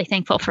I've been really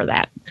thankful for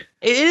that.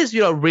 It is,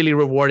 really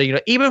rewarding,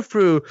 even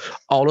through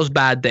all those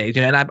bad days,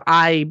 and and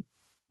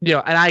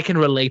I can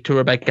relate to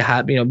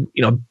Rebecca,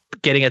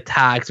 getting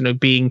attacked,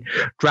 being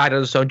dragged out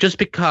of the zone just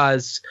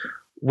because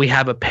we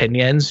have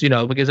opinions,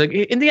 because like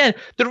in the end,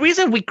 the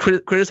reason we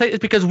criticize is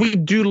because we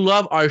do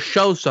love our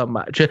show so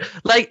much.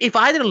 Like if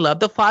I didn't love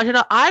The Flash,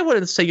 I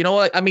wouldn't say, no,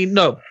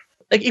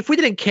 like if we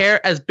didn't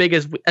care as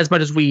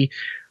much as we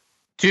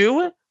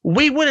do,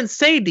 we wouldn't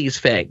say these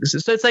things.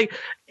 So it's like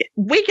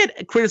we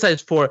get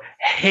criticized for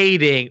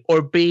hating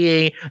or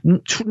being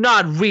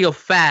not real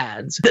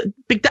fans.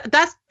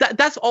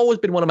 That's always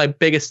been one of my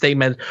biggest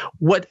statements.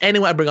 What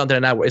anyone I bring onto the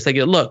network, it's like,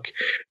 look,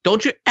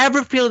 don't you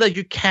ever feel that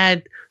you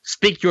can't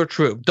speak your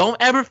truth. Don't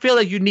ever feel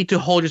like you need to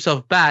hold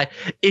yourself back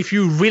if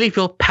you really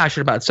feel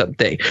passionate about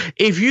something.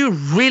 If you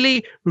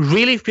really,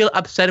 really feel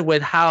upset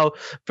with how,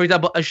 for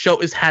example, a show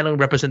is handling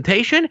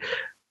representation,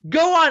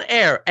 go on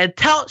air and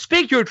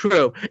speak your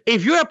truth.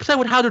 If you're upset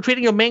with how they're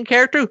treating your main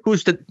character,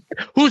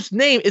 whose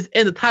name is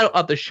in the title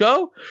of the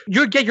show,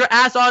 you get your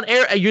ass on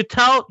air and you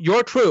tell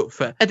your truth.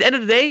 At the end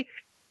of the day,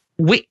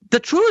 the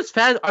truest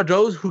fans are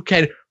those who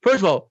can, first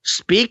of all,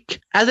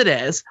 speak as it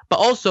is, but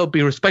also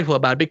be respectful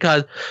about it,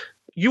 because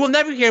you will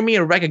never hear me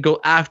and Rebecca go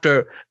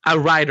after a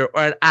writer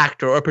or an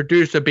actor or a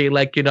producer being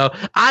like,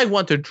 I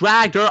want to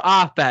drag their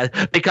offense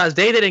because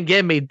they didn't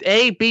give me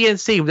A, B, and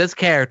C with this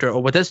character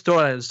or with this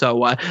story and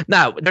so on.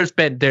 Now, there's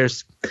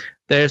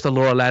the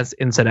Laura Lance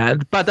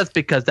incident, but that's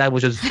because that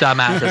was just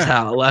dumbass as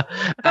hell.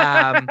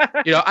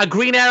 A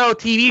Green Arrow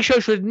TV show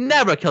should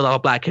never kill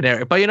off Black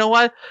Canary. But you know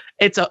what?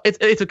 It's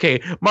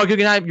okay. Mark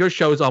Guggenheim, your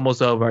show is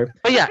almost over.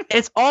 But yeah,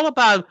 it's all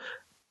about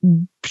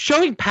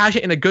showing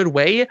passion in a good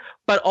way,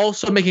 but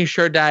also making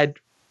sure that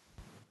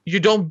you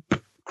don't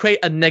create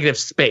a negative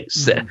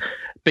space,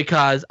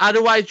 because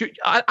otherwise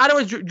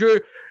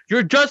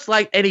you're just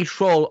like any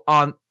troll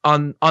on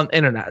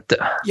internet.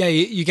 Yeah,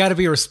 you got to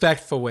be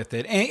respectful with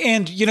it.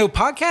 And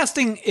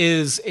podcasting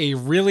is a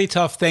really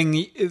tough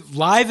thing,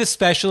 live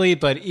especially,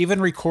 but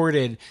even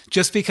recorded,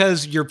 just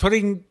because you're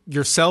putting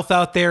yourself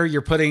out there,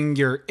 you're putting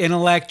your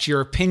intellect, your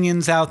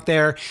opinions out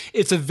there.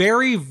 It's a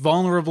very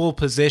vulnerable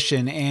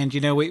position. And,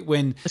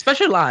 when...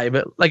 Especially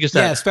live, like you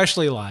said. Yeah,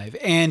 especially live.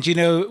 And,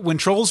 when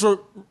trolls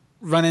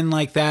run in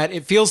like that,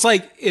 it feels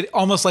like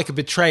almost like a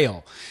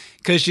betrayal.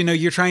 Because,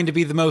 you're trying to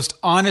be the most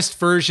honest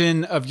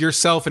version of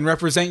yourself and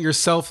represent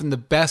yourself in the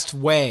best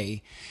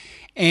way.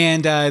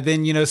 And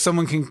then,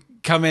 someone can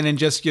come in and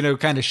just,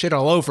 kind of shit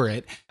all over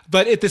it.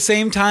 But at the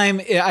same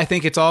time, I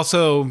think it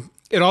also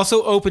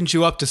opens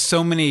you up to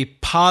so many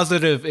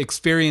positive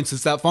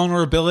experiences, that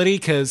vulnerability,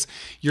 because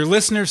your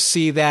listeners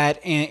see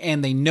that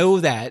and they know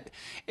that.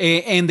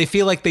 And they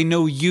feel like they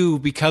know you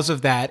because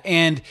of that.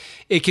 And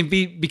it can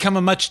become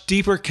a much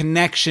deeper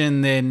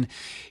connection than...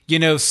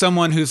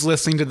 someone who's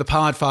listening to the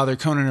Podfather,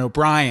 Conan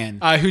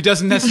O'Brien, who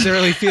doesn't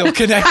necessarily feel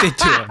connected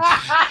to him.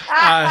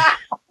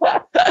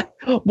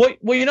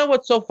 Well,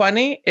 what's so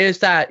funny is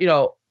that, you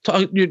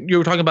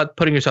were talking about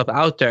putting yourself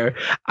out there.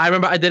 I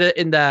remember I did it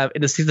in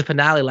the season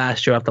finale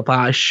last year of the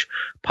Flash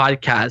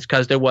podcast,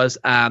 because there was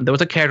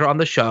a character on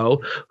the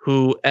show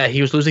who he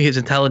was losing his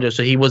intelligence,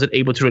 so he wasn't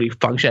able to really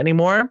function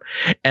anymore.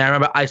 And I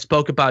remember I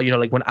spoke about,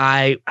 like when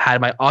I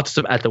had my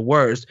autism at the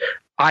worst,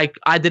 I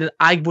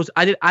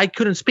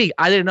couldn't speak.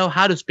 I didn't know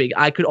how to speak.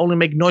 I could only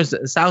make noises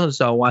and sounds and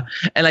so on.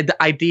 And like the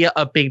idea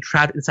of being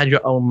trapped inside your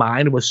own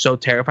mind was so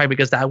terrifying,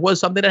 because that was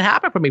something that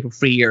happened for me for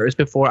 3 years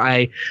before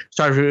I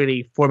started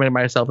really forming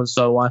myself and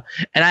so on.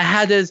 And I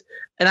had this,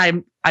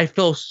 and I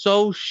feel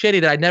so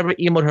shitty that I never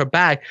emailed her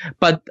back.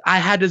 But I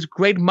had this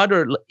great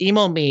mother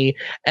email me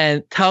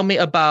and tell me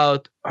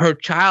about her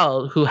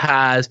child who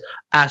has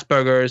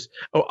Asperger's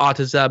or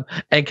autism,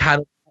 and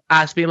kind of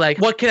asked me, like,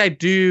 what can I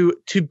do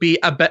to be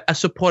a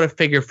supportive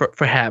figure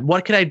for him?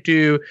 What can I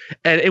do?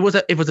 And it was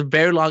a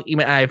very long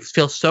email, and I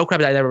feel so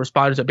crappy that I never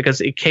responded to it because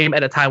it came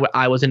at a time where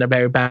I was in a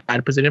very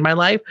bad position in my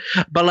life.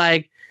 But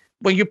like,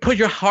 when you put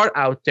your heart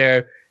out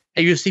there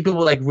and you see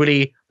people like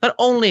really not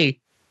only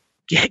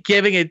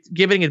giving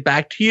it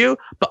back to you,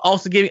 but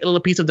also giving a little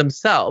piece of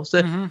themselves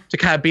to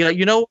kind of be like,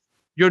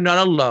 you're not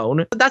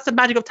alone. That's the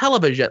magic of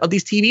television, of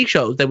these TV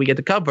shows that we get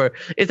to cover,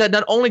 is that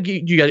not only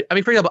you get, I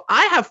mean, for example,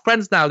 I have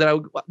friends now that I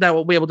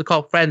will be able to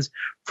call friends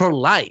for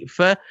life.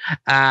 Like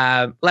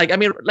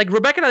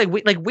Rebecca and I,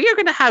 we are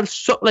going to have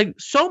so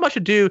much to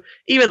do,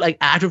 even like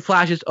after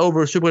Flash is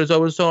over, Superman is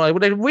over, and so on.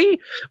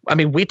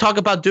 We talk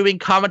about doing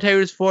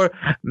commentaries for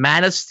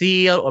Man of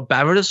Steel or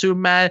Batman vs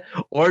Superman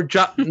or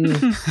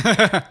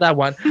that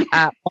one,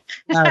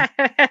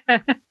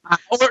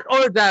 or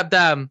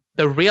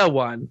the real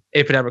one,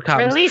 if it ever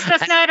comes. Release the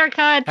Snyder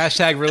Cut.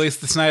 Hashtag release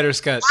the Snyder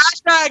Cut.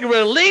 Hashtag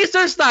release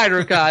the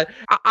Snyder Cut.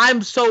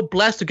 I'm so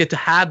blessed to get to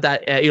have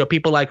that,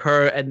 people like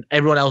her and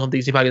everyone else on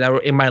DC Podcast that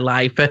were in my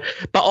life, but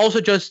also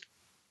just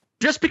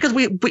because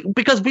we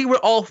were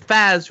all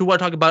fans who want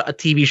to talk about a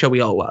TV show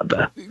we all love.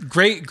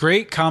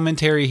 Great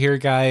commentary here,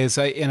 guys.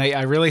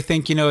 I really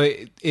think,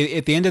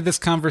 at the end of this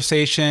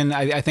conversation,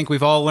 I think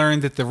we've all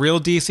learned that the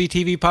real DC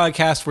TV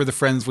podcast were the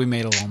friends we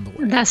made along the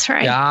way. That's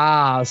right.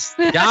 Yes.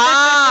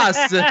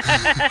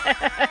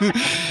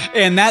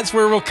 And that's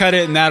where we'll cut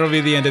it, and that'll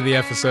be the end of the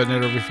episode,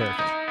 and it'll be perfect.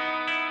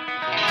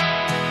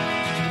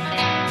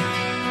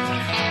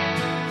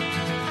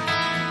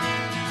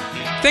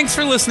 Thanks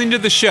for listening to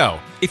the show.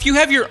 If you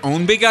have your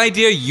own big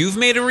idea you've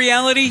made a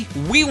reality,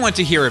 we want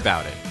to hear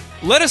about it.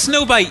 Let us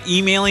know by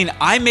emailing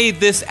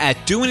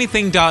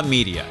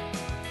imadethis@doanything.media.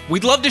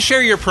 We'd love to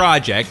share your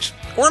project,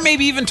 or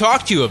maybe even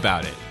talk to you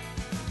about it.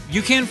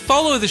 You can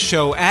follow the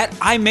show at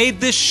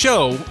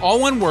imadethisshow, all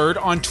one word,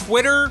 on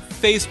Twitter,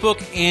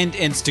 Facebook, and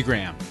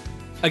Instagram.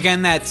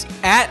 Again, that's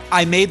at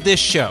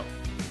imadethisshow.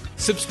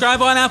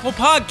 Subscribe on Apple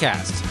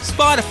Podcasts,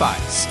 Spotify,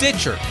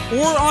 Stitcher,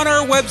 or on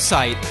our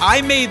website,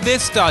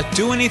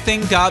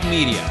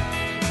 imadethis.doanything.media.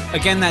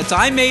 Again, that's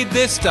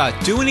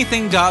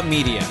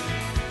imadethis.doanything.media.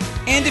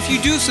 And if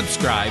you do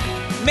subscribe,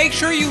 make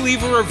sure you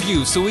leave a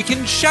review so we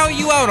can shout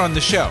you out on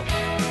the show.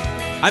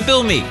 I'm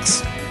Bill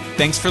Meeks.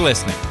 Thanks for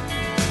listening.